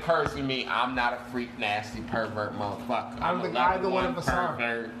it occurs to me I'm not a freak, nasty, pervert motherfucker. I don't I'm think a level either one of us are.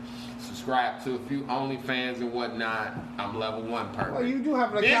 pervert. Subscribe to a few OnlyFans and whatnot. I'm level 1 pervert. Well, you do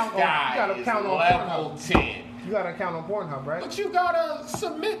have an this account. guy You got an is account on level Pornhub. 10. You got an account on Pornhub, right? But you gotta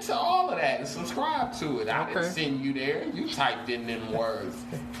submit to all of that and subscribe to it. I didn't Okay. send you there. You typed in them words.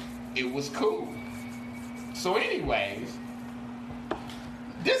 It was cool. So anyways,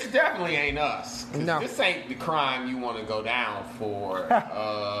 this definitely ain't us. 'Cause No. This ain't the crime you want to go down for.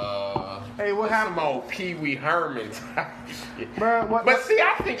 Hey, what happened? Some old Pee Wee Herman. Bruh, But see,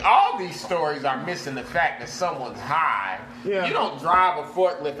 I think all these stories are missing the fact that someone's high. Yeah. You don't drive a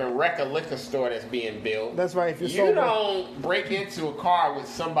forklift and wreck a liquor store that's being built. That's right, if you're You sober. don't break into a car with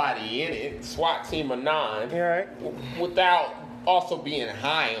somebody in it, SWAT team or non, All right. without also being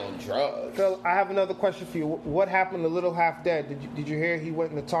high on drugs. Phil, I have another question for you. What happened to Little Half Dead? Did you hear he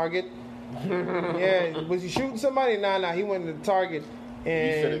went in the Target? Yeah, was he shooting somebody? Nah, he went in the Target You should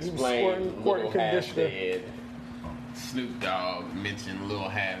and he was explain squirting Little Half conditioner. Dead. Snoop Dogg mentioned Lil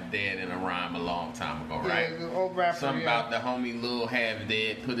Half Dead in a rhyme a long time ago, right? Yeah, the old rapper, Something yeah. about the homie Lil Half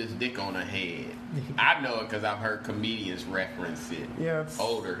Dead put his dick on her head. I know it because I've heard comedians reference it. Yeah, it's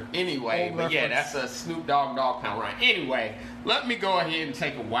Older. Anyway, old but yeah, reference. that's a Snoop Dogg Dog Pound rhyme. Anyway, let me go ahead and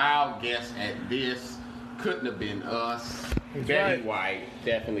take a wild guess at this. Couldn't have been us. That's Betty right. White.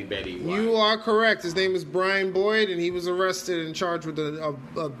 Definitely Betty White. You are correct. His name is Brian Boyd, and he was arrested and charged with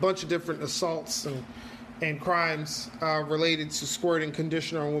a bunch of different assaults and crimes related to squirting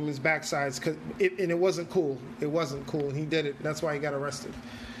conditioner on women's backsides. And it wasn't cool. It wasn't cool, and he did it. That's why he got arrested.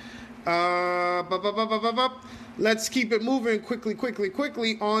 Let's keep it moving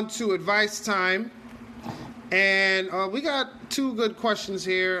quickly on to advice time. And we got two good questions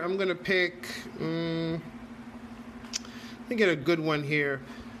here. I'm going to pick... Let me get a good one here.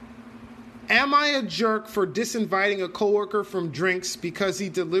 Am I a jerk for disinviting a coworker from drinks because he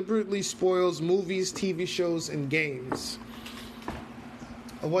deliberately spoils movies, TV shows, and games?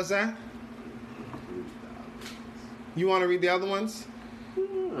 What's that? You want to read the other ones?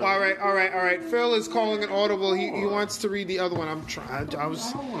 All right. Phil is calling an audible. He wants to read the other one.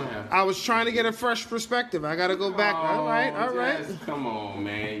 I was trying to get a fresh perspective. I got to go back. All right. Just, come on,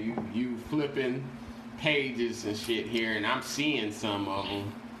 man. You flipping pages and shit here, and I'm seeing some of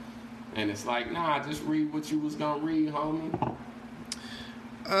them. And it's like, nah, just read what you was gonna read, homie.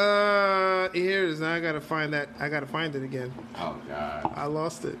 Here it is. Now I gotta find that. I gotta find it again. Oh God, I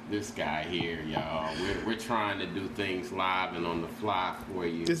lost it. this guy here, y'all. We're trying to do things live and on the fly for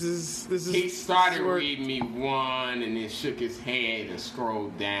you. This is. He started reading me one, and then shook his head and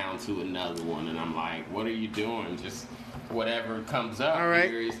scrolled down to another one, and I'm like, what are you doing? Just whatever comes up. All right.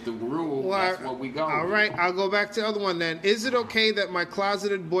 Here is the rule. Well, That's what we go. All with. right, I'll go back to the other one then. Is it okay that my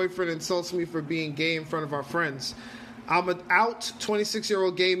closeted boyfriend insults me for being gay in front of our friends? I'm an out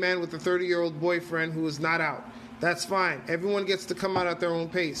 26-year-old gay man with a 30-year-old boyfriend who is not out. That's fine. Everyone gets to come out at their own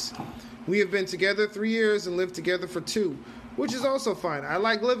pace. We have been together 3 years and lived together for 2, which is also fine. I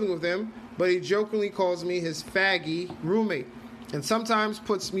like living with him, but he jokingly calls me his faggy roommate and sometimes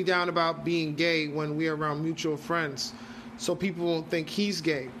puts me down about being gay when we are around mutual friends, so people won't think he's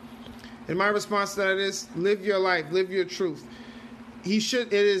gay. And my response to that is, live your life, live your truth.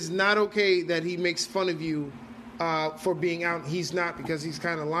 It is not okay that he makes fun of you for being out. He's not, because he's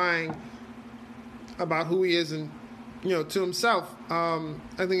kind of lying about who he is and, to himself. I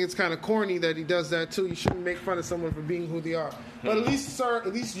think it's kind of corny that he does that too. You shouldn't make fun of someone for being who they are. But at least, sir,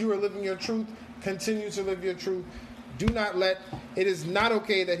 at least you are living your truth. Continue to live your truth. Do not it is not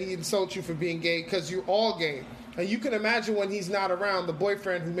okay that he insults you for being gay, because you're all gay. And you can imagine when he's not around, the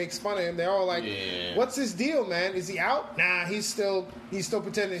boyfriend who makes fun of him, they're all like, what's his deal, man? Is he out? Nah, he's still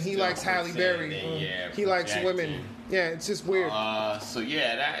pretending he likes Halle Berry. He likes women. Yeah, it's just weird. That's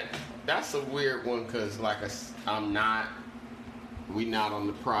a weird one, because we not on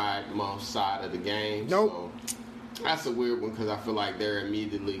the Pride Month side of the game. Nope. So that's a weird one, because I feel like they're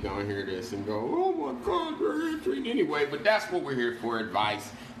immediately going to hear this and go, oh my God, we're entering anyway. But that's what we're here for,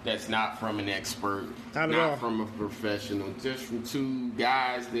 advice that's not from an expert, not from a professional, just from two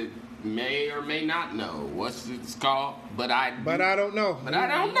guys that may or may not know what's it's called. But I don't know. But I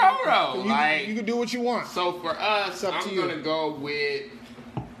don't know, though. You can do what you want. So for us, I'm going to go with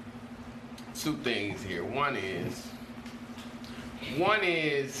two things here. One is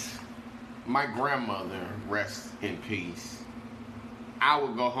my grandmother, rest in peace. I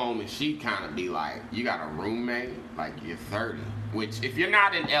would go home and she'd kind of be like, you got a roommate? Like, you're 30. Which, if you're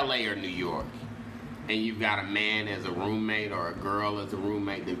not in LA or New York and you've got a man as a roommate or a girl as a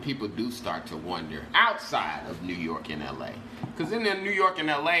roommate, then people do start to wonder outside of New York and LA. Because in New York and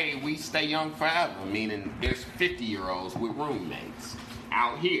LA, we stay young forever, meaning there's 50-year-olds with roommates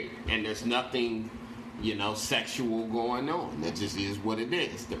out here. And there's nothing, sexual going on. That just is what it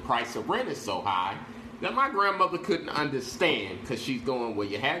is. The price of rent is so high that my grandmother couldn't understand, because she's going, well,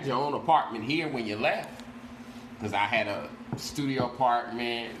 you had your own apartment here when you left. Because I had a studio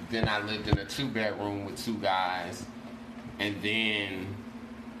apartment, then I lived in a 2-bedroom with 2 guys, and then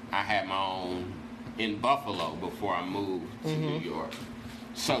I had my own in Buffalo before I moved to New York.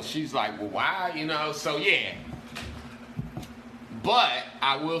 So she's like, well, why? So yeah. But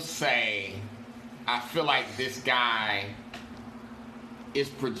I will say, I feel like this guy is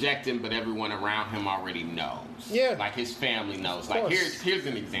projecting, but everyone around him already knows. Yeah. Like, his family knows. Like, here's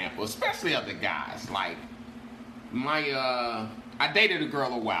an example, especially other guys. Like, I dated a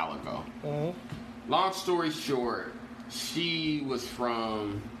girl a while ago. Mm-hmm. Long story short, she was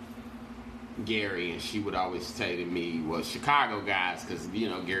from Gary, and she would always say to me, well, Chicago guys, because,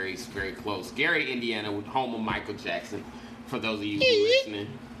 Gary's very close. Gary, Indiana, home of Michael Jackson, for those of you who are listening,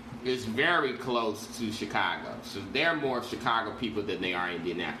 is very close to Chicago. So they're more Chicago people than they are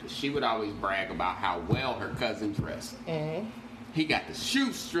Indianapolis. She would always brag about how well her cousin dressed. Mm-hmm. He got the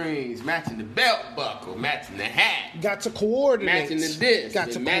shoestrings, matching the belt buckle, matching the hat. Got to coordinate. Matching the this, got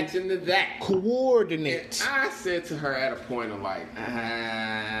to matching the that. Coordinate. And I said to her at a point of like,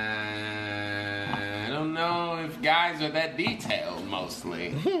 I don't know if guys are that detailed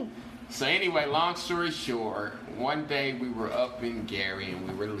mostly. So anyway, long story short, one day we were up in Gary and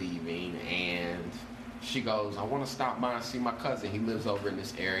we were leaving, and she goes, I want to stop by and see my cousin. He lives over in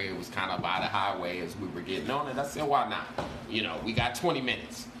this area. It was kind of by the highway as we were getting on it. I said, why not? We got 20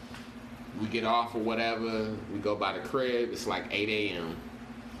 minutes. We get off or whatever. We go by the crib. It's like 8 a.m.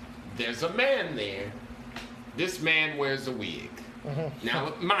 There's a man there. This man wears a wig.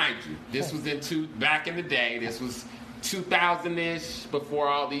 Now, mind you, this was back in the day. This was 2000-ish, before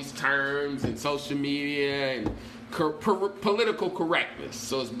all these terms and social media and political correctness.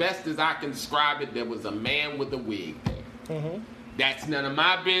 So as best as I can describe it, there was a man with a wig there. Mm-hmm. That's none of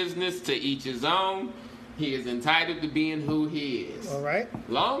my business. To each his own. He is entitled to being who he is. All right.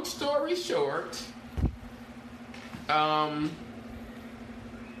 Long story short,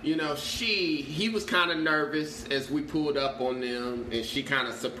 he was kind of nervous as we pulled up on them, and she kind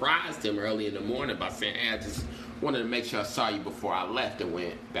of surprised him early in the morning by saying, hey, I just wanted to make sure I saw you before I left and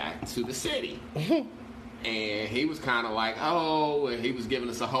went back to the city. And he was kind of like, oh, and he was giving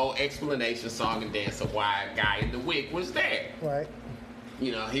us a whole explanation, song and dance of why a guy in the wig was there. Right.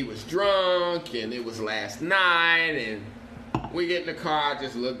 He was drunk, and it was last night, and we get in the car, I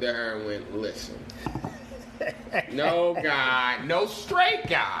just looked at her and went, listen, no straight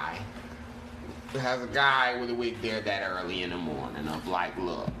guy has a guy with a wig there that early in the morning of like,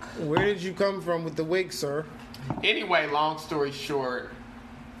 look. Where did you come from with the wig, sir? Anyway, long story short,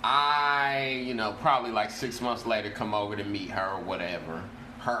 I, probably like 6 months later come over to meet her or whatever.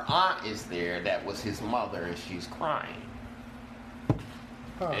 Her aunt is there, that was his mother, and she's crying.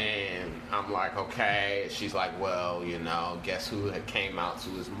 Huh. And I'm like, okay. She's like, well, guess who had came out to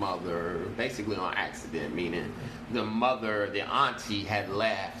his mother basically on accident, meaning the auntie had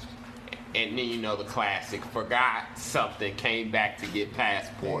left And then you know the classic, forgot something, came back to get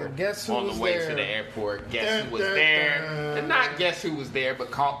passport. And guess who on was the way there? to the airport. Guess who was there? And not guess who was there, but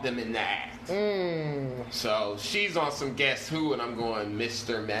caught them in the act. So she's on some guess who, and I'm going,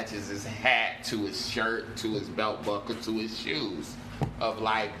 Mr. matches his hat to his shirt, to his belt buckle, to his shoes. Of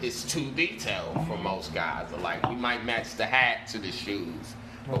like, it's too detailed for most guys. Of like, we might match the hat to the shoes.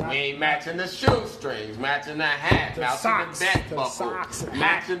 But we ain't matching the shoestrings, matching the hat, The matching socks, the belt the buckle, socks,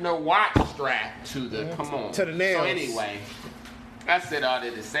 matching the watch strap to the, come on. To the nails. So anyway, I said all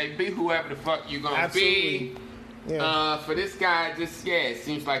that to say, be whoever the fuck you gonna Absolutely. be. Yeah. For this guy, just, it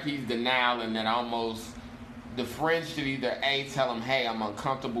seems like he's denying that almost the friend should either A, tell him, hey, I'm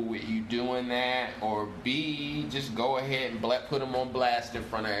uncomfortable with you doing that, or B, just go ahead and put him on blast in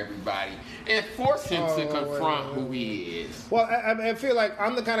front of everybody and force him to confront who he is. Well, I feel like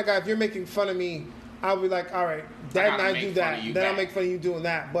I'm the kind of guy, if you're making fun of me, I'll be like, all right, then I do that. Then I'll make fun of you doing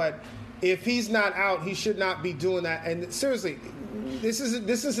that. But if he's not out, he should not be doing that. And seriously, this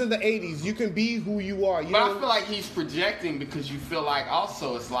isn't the 80s. You can be who you are. But I feel like he's projecting because you feel like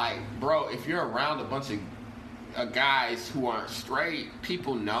also it's like, bro, if you're around a bunch of guys who aren't straight,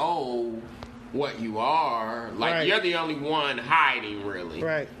 people know what you are. Like, right. You're the only one hiding, really.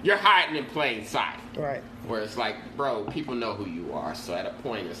 Right. You're hiding in plain sight. Right. Where it's like, bro, people know who you are. So at a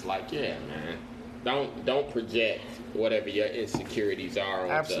point, it's like, yeah, man, don't project whatever your insecurities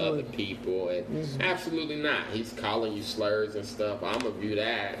are onto other people. And absolutely not. He's calling you slurs and stuff. I'm gonna view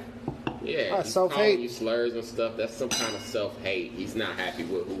that. Yeah, he's calling you slurs and stuff. That's some kind of self-hate. He's not happy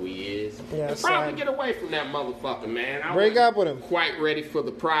with who he is. Yeah, and probably get away from that motherfucker, man. Break up with him. Quite ready for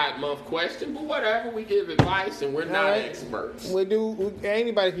the Pride Month question, but whatever. We give advice, and we're not experts. We do.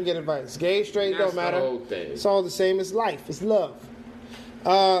 Anybody can get advice. Gay, straight, don't matter. The whole thing. It's all the same. It's life. It's love.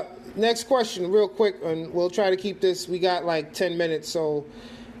 Next question, real quick, and we'll try to keep this. We got like 10 minutes, so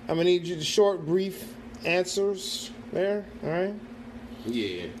I'm gonna need you to short, brief answers. There, all right.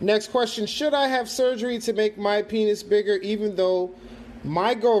 Yeah. Next question: should I have surgery to make my penis bigger, even though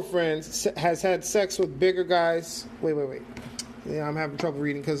my girlfriend has had sex with bigger guys? Wait. Yeah, I'm having trouble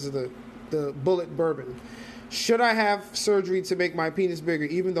reading because of the bullet bourbon. Should I have surgery to make my penis bigger,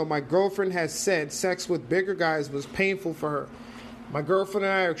 even though my girlfriend has said sex with bigger guys was painful for her? My girlfriend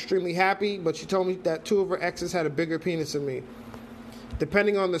and I are extremely happy, but she told me that 2 of her exes had a bigger penis than me.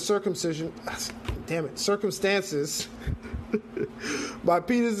 Depending on the circumstances, my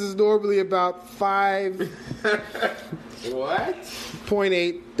penis is normally about 5. What?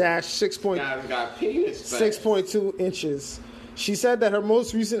 6.2 inches. She said that her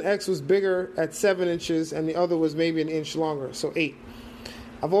most recent ex was bigger at 7 inches, and the other was maybe an inch longer, so 8.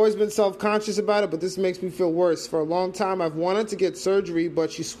 I've always been self-conscious about it, but this makes me feel worse. For a long time, I've wanted to get surgery,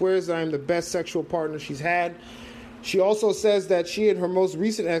 but she swears that I'm the best sexual partner she's had. She also says that she and her most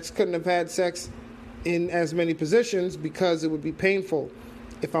recent ex couldn't have had sex in as many positions because it would be painful.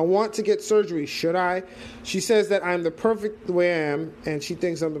 If I want to get surgery, should I? She says that I'm the perfect the way I am, and she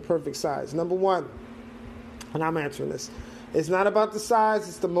thinks I'm the perfect size. Number one, and I'm answering this, it's not about the size,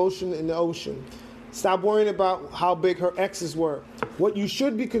 it's the motion in the ocean. Stop worrying about how big her exes were. What you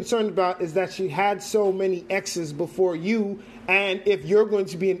should be concerned about is that she had so many exes before you, and if you're going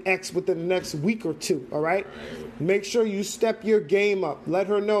to be an ex within the next week or 2, all right? Make sure you step your game up. Let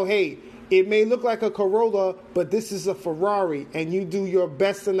her know, hey, it may look like a Corolla, but this is a Ferrari, and you do your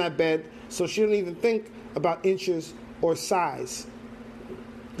best in that bed, so she don't even think about inches or size.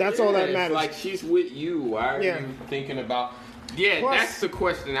 That's all that matters. It's like she's with you. Why are you thinking about... Yeah, plus, that's the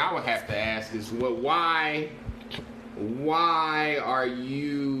question I would have to ask is, well, why are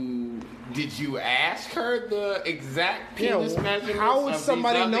you... Did you ask her the exact penis measurements? How would of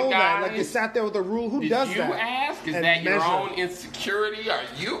somebody these other know guys? that? Like, you sat there with a rule. Who does that? Did you ask? Is that your own insecurity? Are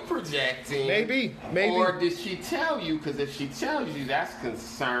you projecting? Maybe. Or did she tell you? Because if she tells you, that's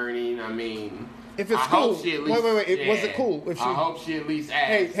concerning. I mean... If it's cool, wait. Was it cool? If I hope she at least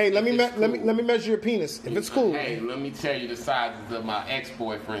asked. Hey, let me measure your penis. If it's cool. Hey, let me tell you the sizes of my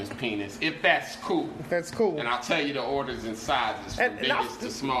ex-boyfriend's penis. If that's cool. And I'll tell you the orders and sizes from biggest to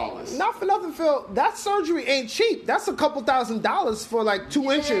smallest. Not for nothing, Phil. That surgery ain't cheap. That's a couple $1,000s for like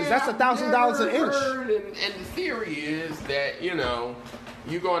 2 inches. That's $1,000 an inch. And the theory is that, you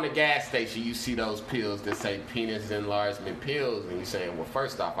go in the gas station, you see those pills that say penis enlargement pills, and you're saying, well,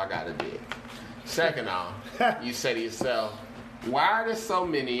 first off, I got a dick. Second off, you say to yourself, why are there so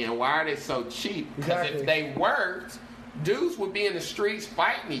many and why are they so cheap? Because if they worked, dudes would be in the streets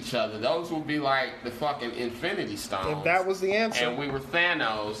fighting each other. Those would be like the fucking Infinity Stones. If that was the answer. And we were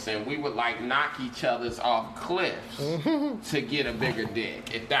Thanos, and we would like knock each other's off cliffs to get a bigger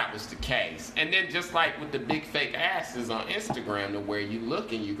dick, if that was the case. And then just like with the big fake asses on Instagram, to where you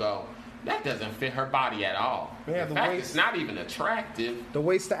look and you go, That doesn't fit her body at all. Yeah, In fact, it's not even attractive. The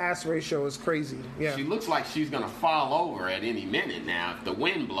waist to ass ratio is crazy. Yeah. She looks like she's gonna fall over at any minute now. If the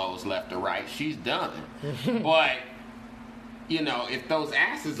wind blows left or right, she's done. But, you know, if those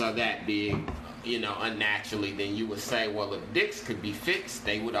asses are that big, you know, unnaturally, then you would say, well, if dicks could be fixed,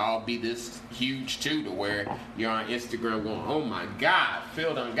 they would all be this huge too, to where you're on Instagram going, oh my God,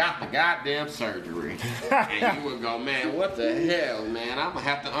 Phil done got the goddamn surgery. And you would go, man, what the hell, man? I'm gonna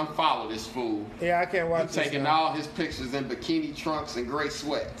have to unfollow this fool. Yeah, I can't watch He's this taking now. all his pictures in bikini trunks and gray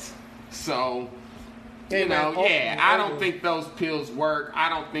sweats. So, Hey, you know, man, yeah, I don't think those pills work. I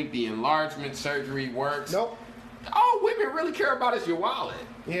don't think the enlargement surgery works. Nope. All women really care about is your wallet.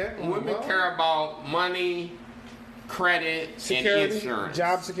 Yeah. Women well, care about money, credit, security, and insurance.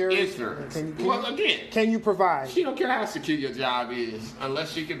 job security. Insurance. Can Well, again, you provide? she don't care how secure your job is,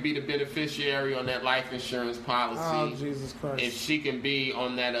 unless she can be the beneficiary on that life insurance policy. Oh, Jesus Christ. If she can be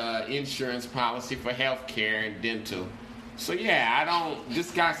on that insurance policy for health care and dental. So yeah, this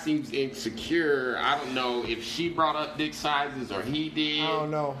guy seems insecure. I don't know if she brought up dick sizes or he did. I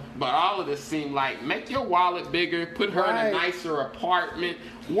don't know. But all of this seemed like, make your wallet bigger, put her in Right. a nicer apartment,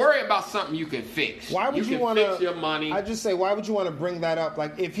 worry about something you can fix. Why would you can want fix to? your money? I just say, why would you want to bring that up?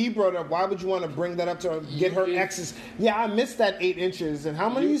 Like, if he brought it up, why would you want to bring that up to her, get her can- exes? Yeah, I missed that 8 inches. And how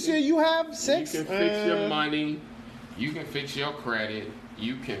many you say you have? 6? You can fix your money. You can fix your credit.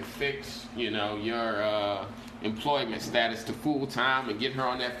 You can fix, you know, your employment status to full-time and get her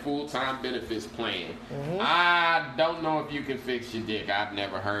on that full-time benefits plan. I don't know if you can fix your dick. I've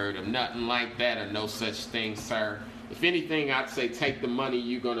never heard of nothing like that or no such thing, sir. If anything, I'd say take the money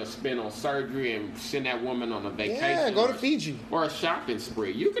you're going to spend on surgery and send that woman on a vacation. Yeah, go to or- Fiji. Or a shopping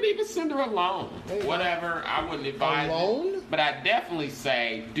spree. You could even send her a loan. Hey, Whatever. I wouldn't advise it. loan? But I definitely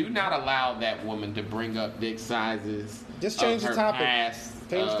say do not allow that woman to bring up dick sizes. Just change of the her topic. Past,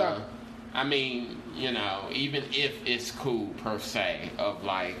 Change the topic. I mean, you know, even if it's cool per se of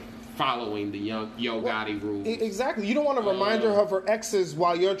like following the Yo Gotti rules. Exactly. You don't want to remind her of her exes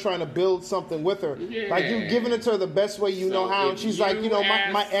while you're trying to build something with her. Yeah. Like you're giving it to her the best way you know how, and if she's like, you know,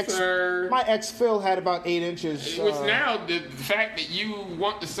 my ask her- ex Phil had about 8 inches. Which now the fact that you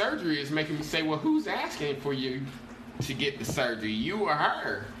want the surgery is making me say, well, who's asking for you to get the surgery, you or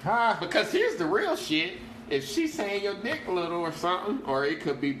her? Ha. Because here's the real shit. If she's saying your dick little or something, or it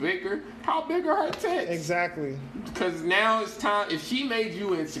could be bigger, how big are her tits? Exactly. Because now it's time, if she made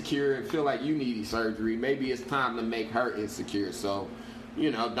you insecure and feel like you need surgery, maybe it's time to make her insecure. So,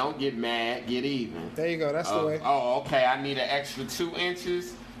 you know, don't get mad, get even. There you go. That's the way. Oh, okay, I need an extra 2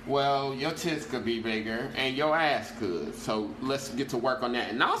 inches. Well, your tits could be bigger and your ass could. So let's get to work on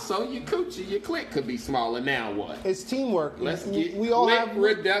that. And also your coochie, your clit could be smaller. Now what? It's teamwork. Let's get we all clit have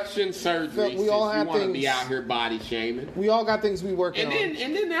reduction surgery. we all since have you want to things- be out here body shaming. we all got things we working on.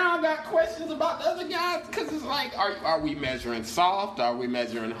 And then now I got questions about the other guys because it's like, are we measuring soft? Are we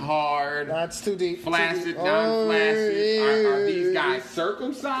measuring hard? That's too deep. Flaccid, Oh, non-flaccid? Are these yeah. guys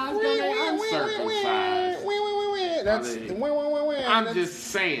circumcised? Are they uncircumcised? That's I'm just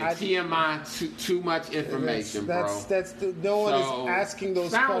saying, I- TMI, too much information, bro. No one So, is asking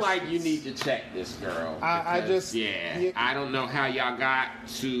those sound questions. like you need to check this girl. I because, just- yeah, I don't know how y'all got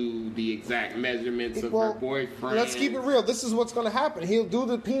to the exact measurements of her boyfriend. Let's keep it real. This is what's going to happen. He'll do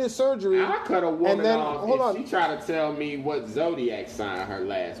the penis surgery. I cut a woman and then, off hold if on. she tried to tell me what zodiac sign her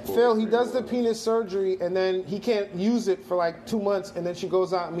last boyfriend Phil, he does the was. penis surgery, and then he can't use it for like 2 months, and then she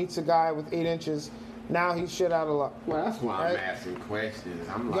goes out and meets a guy with 8 inches. Now he's shit out of luck. Well, that's why Right? I'm asking questions.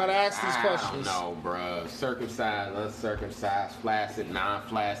 I'm You like, gotta ask these I questions. don't know, bruh. Circumcised, uncircumcised, flaccid,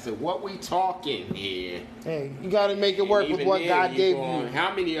 non-flaccid. What we talking here? Hey, you got to make it work with Even what then, God you gave going, you.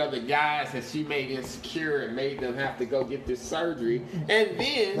 How many other guys has she made insecure and made them have to go get this surgery? And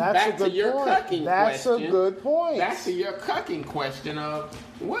then That's back a to good your point. cucking That's question. a good point. Back to your cucking question of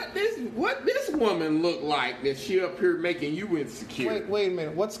what this woman look like that she up here making you insecure. Wait a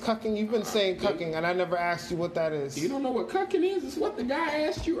minute. What's cucking? You've been saying cucking, and I never asked you what that is. You don't know what cucking is? It's what the guy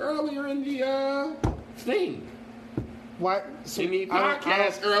asked you earlier in the thing. Why? So, In the I don't-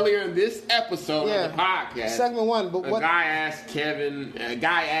 podcast earlier in this episode Yeah. of the podcast. Segment 1, but A what? guy asked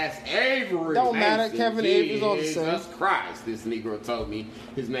Avery. Don't matter, Mason, Kevin Avery's all the same. Jesus Christ, this Negro told me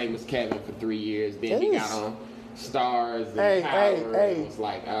his name was Kevin for 3 years. Then It he is. got on Stars and Hey, Power hey. and was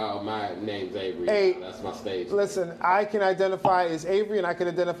like, oh, my name's Avery. Hey, now. That's my stage. Listen, I can identify as Avery, and I can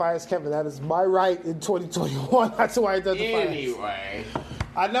identify as Kevin. That is my right in 2021. That's who I identify as. Anyway,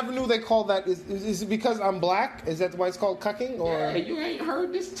 I never knew they called that. Is it because I'm black? Is that why it's called cucking? Or Yeah, you ain't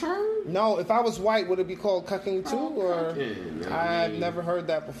heard this term? No, if I was white, would it be called cucking too? Or Cucking, I've never heard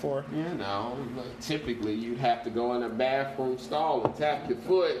that before. You know, typically you'd have to go in a bathroom stall and tap your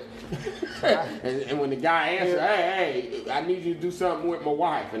foot. and when the guy answers, hey, I need you to do something with my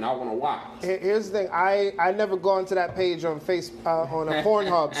wife, and I want to watch. Here's the thing. I never gone to that page on on a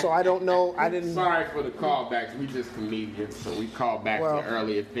Pornhub, so I don't know. I didn't. Sorry for the callbacks. We just comedians, so we call back to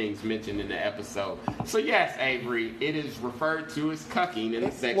earlier things mentioned in the episode. So yes, Avery, it is referred to as cucking in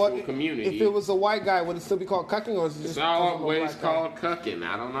the sexual community. If it was a white guy, would it still be called cucking, or is it just always called cucking?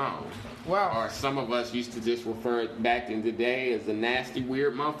 I don't know. Wow. Or some of us used to just refer it back in the day as a nasty,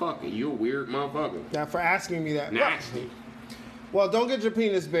 weird motherfucker. You a weird motherfucker. Yeah, for asking me that. Nasty. Well, don't get your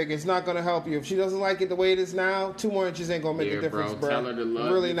penis big. It's not going to help you. If she doesn't like it the way it is now, 2 more inches ain't going to make a difference, bro. Tell her to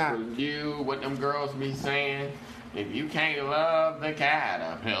love really you not. from you. What them girls be saying. If you can't love the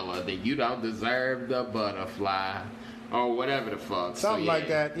caterpillar, then you don't deserve the butterfly. Or whatever the fuck. Something like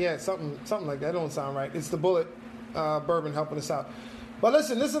that. Yeah, something like that. That don't sound right. It's the Bullet bourbon helping us out. But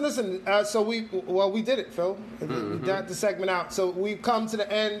listen. So we did it, Phil. We got the segment out. So we've come to the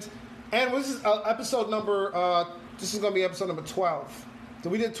end. And this is episode number, this is going to be episode number 12. So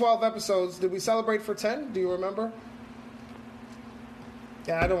we did 12 episodes. Did we celebrate for 10? Do you remember?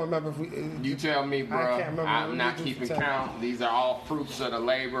 Yeah, I don't remember if we... You tell me, bro. I can't remember. I'm not keeping count. These are all fruits of the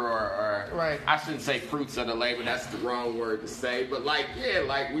labor, or right. I shouldn't say fruits of the labor. That's the wrong word to say. But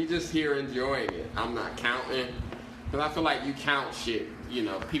we just here enjoying it. I'm not counting. Because I feel like you count shit. You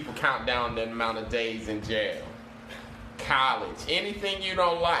know, people count down the amount of days in jail. College. Anything you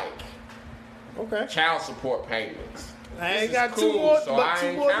don't like. Okay. Child support payments. I ain't got two more to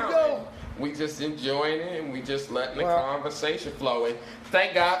go. We just enjoying it, and we just letting the conversation flow. And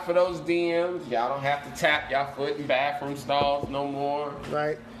thank God for those DMs. Y'all don't have to tap y'all foot in bathroom stalls no more.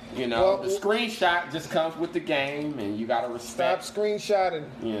 Right. You know, the screenshot just comes with the game, and you got to respect. Stop screenshotting.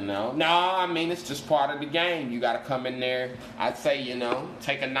 You know. No, I mean, it's just part of the game. You got to come in there. I'd say, you know,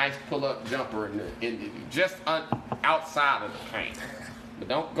 take a nice pull-up jumper just outside of the paint. But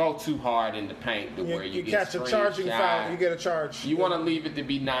don't go too hard in the paint to where you get catch a charging foul. You get a charge. You want to leave it to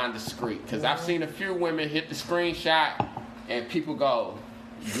be non-discreet. Because I've seen a few women hit the screenshot and people go,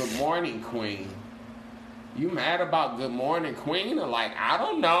 "Good morning, queen." You mad about good morning, queen? Or like, I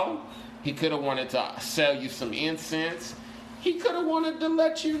don't know. He could have wanted to sell you some incense. He could have wanted to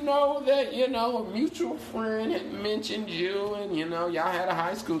let you know that, you know, a mutual friend had mentioned you and, you know, y'all had a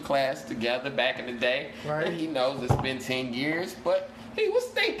high school class together back in the day. Right. And he knows it's been 10 years, but he was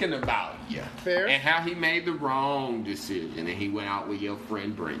thinking about you. Fair. And how he made the wrong decision and he went out with your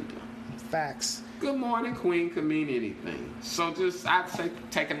friend Brenda. Facts. Good morning, queen could mean anything. So just, I'd say,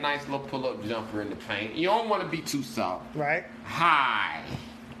 take a nice little pull-up jumper in the paint. You don't want to be too soft. Right. Hi.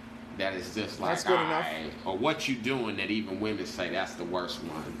 That is just like, that's good enough. Or what you doing that even women say that's the worst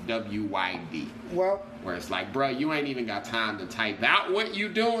one. WYD. Well. Where it's like, bro, you ain't even got time to type out what you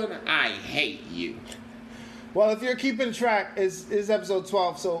doing. I hate you. Well, if you're keeping track, is episode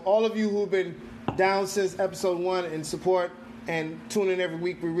 12. So all of you who've been down since episode 1 and support and tune in every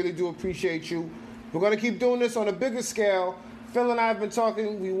week, we really do appreciate you. We're going to keep doing this on a bigger scale. Phil and I have been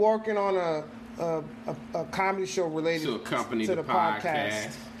talking. We're working on a comedy show related to accompany to the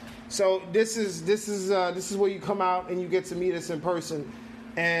podcast. So this is where you come out and you get to meet us in person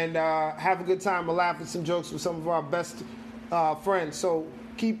and have a good time and laugh at some jokes with some of our best friends. So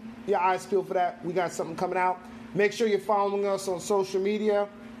keep your eyes peeled for that. We got something coming out. Make sure you're following us on social media.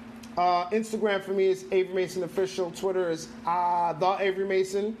 Instagram for me is Avery Mason Official. Twitter is the Avery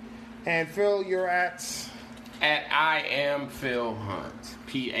Mason. And Phil, you're at I am Phil Hunt.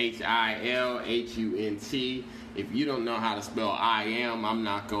 PHILHUNT. If you don't know how to spell I am, I'm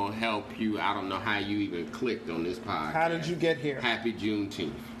not going to help you. I don't know how you even clicked on this podcast. How did you get here? Happy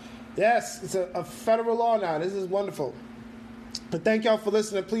Juneteenth. Yes, it's a federal law now. This is wonderful. But thank y'all for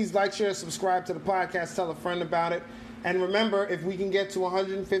listening. Please like, share, subscribe to the podcast. Tell a friend about it. And remember, if we can get to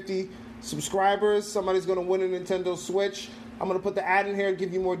 150 subscribers, somebody's going to win a Nintendo Switch. I'm going to put the ad in here and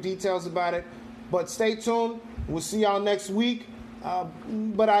give you more details about it. But stay tuned. We'll see y'all next week.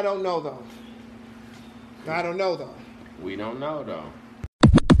 But I don't know, though. We don't know, though.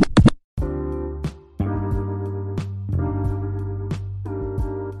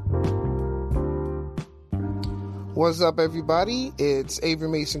 What's up, everybody? It's Avery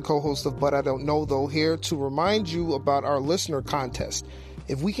Mason, co-host of But I Don't Know, though, here to remind you about our listener contest.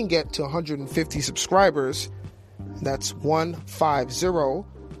 If we can get to 150 subscribers, that's 150,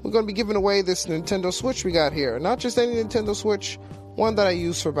 we're going to be giving away this Nintendo Switch we got here. Not just any Nintendo Switch, one that I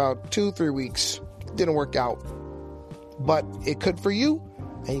used for about 2-3 weeks. Didn't work out. But it could for you.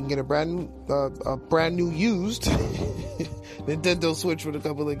 and you can get a brand new used Nintendo Switch with a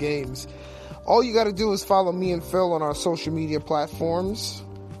couple of games. All you got to do is follow me and Phil on our social media platforms.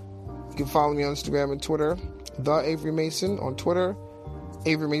 You can follow me on Instagram and Twitter, The Avery Mason on Twitter,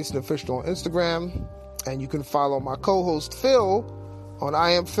 Avery Mason Official on Instagram, and you can follow my co-host Phil on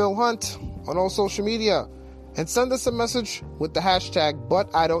I Am Phil Hunt on all social media, and send us a message with the hashtag But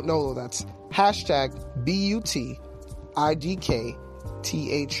I Don't Know. That's hashtag BUTIDKTHO.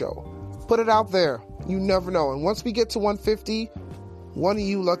 Put it out there. You never know. And once we get to 150, one of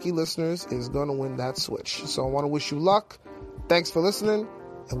you lucky listeners is going to win that Switch. So I want to wish you luck. Thanks for listening,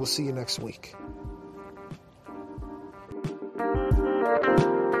 and we'll see you next week.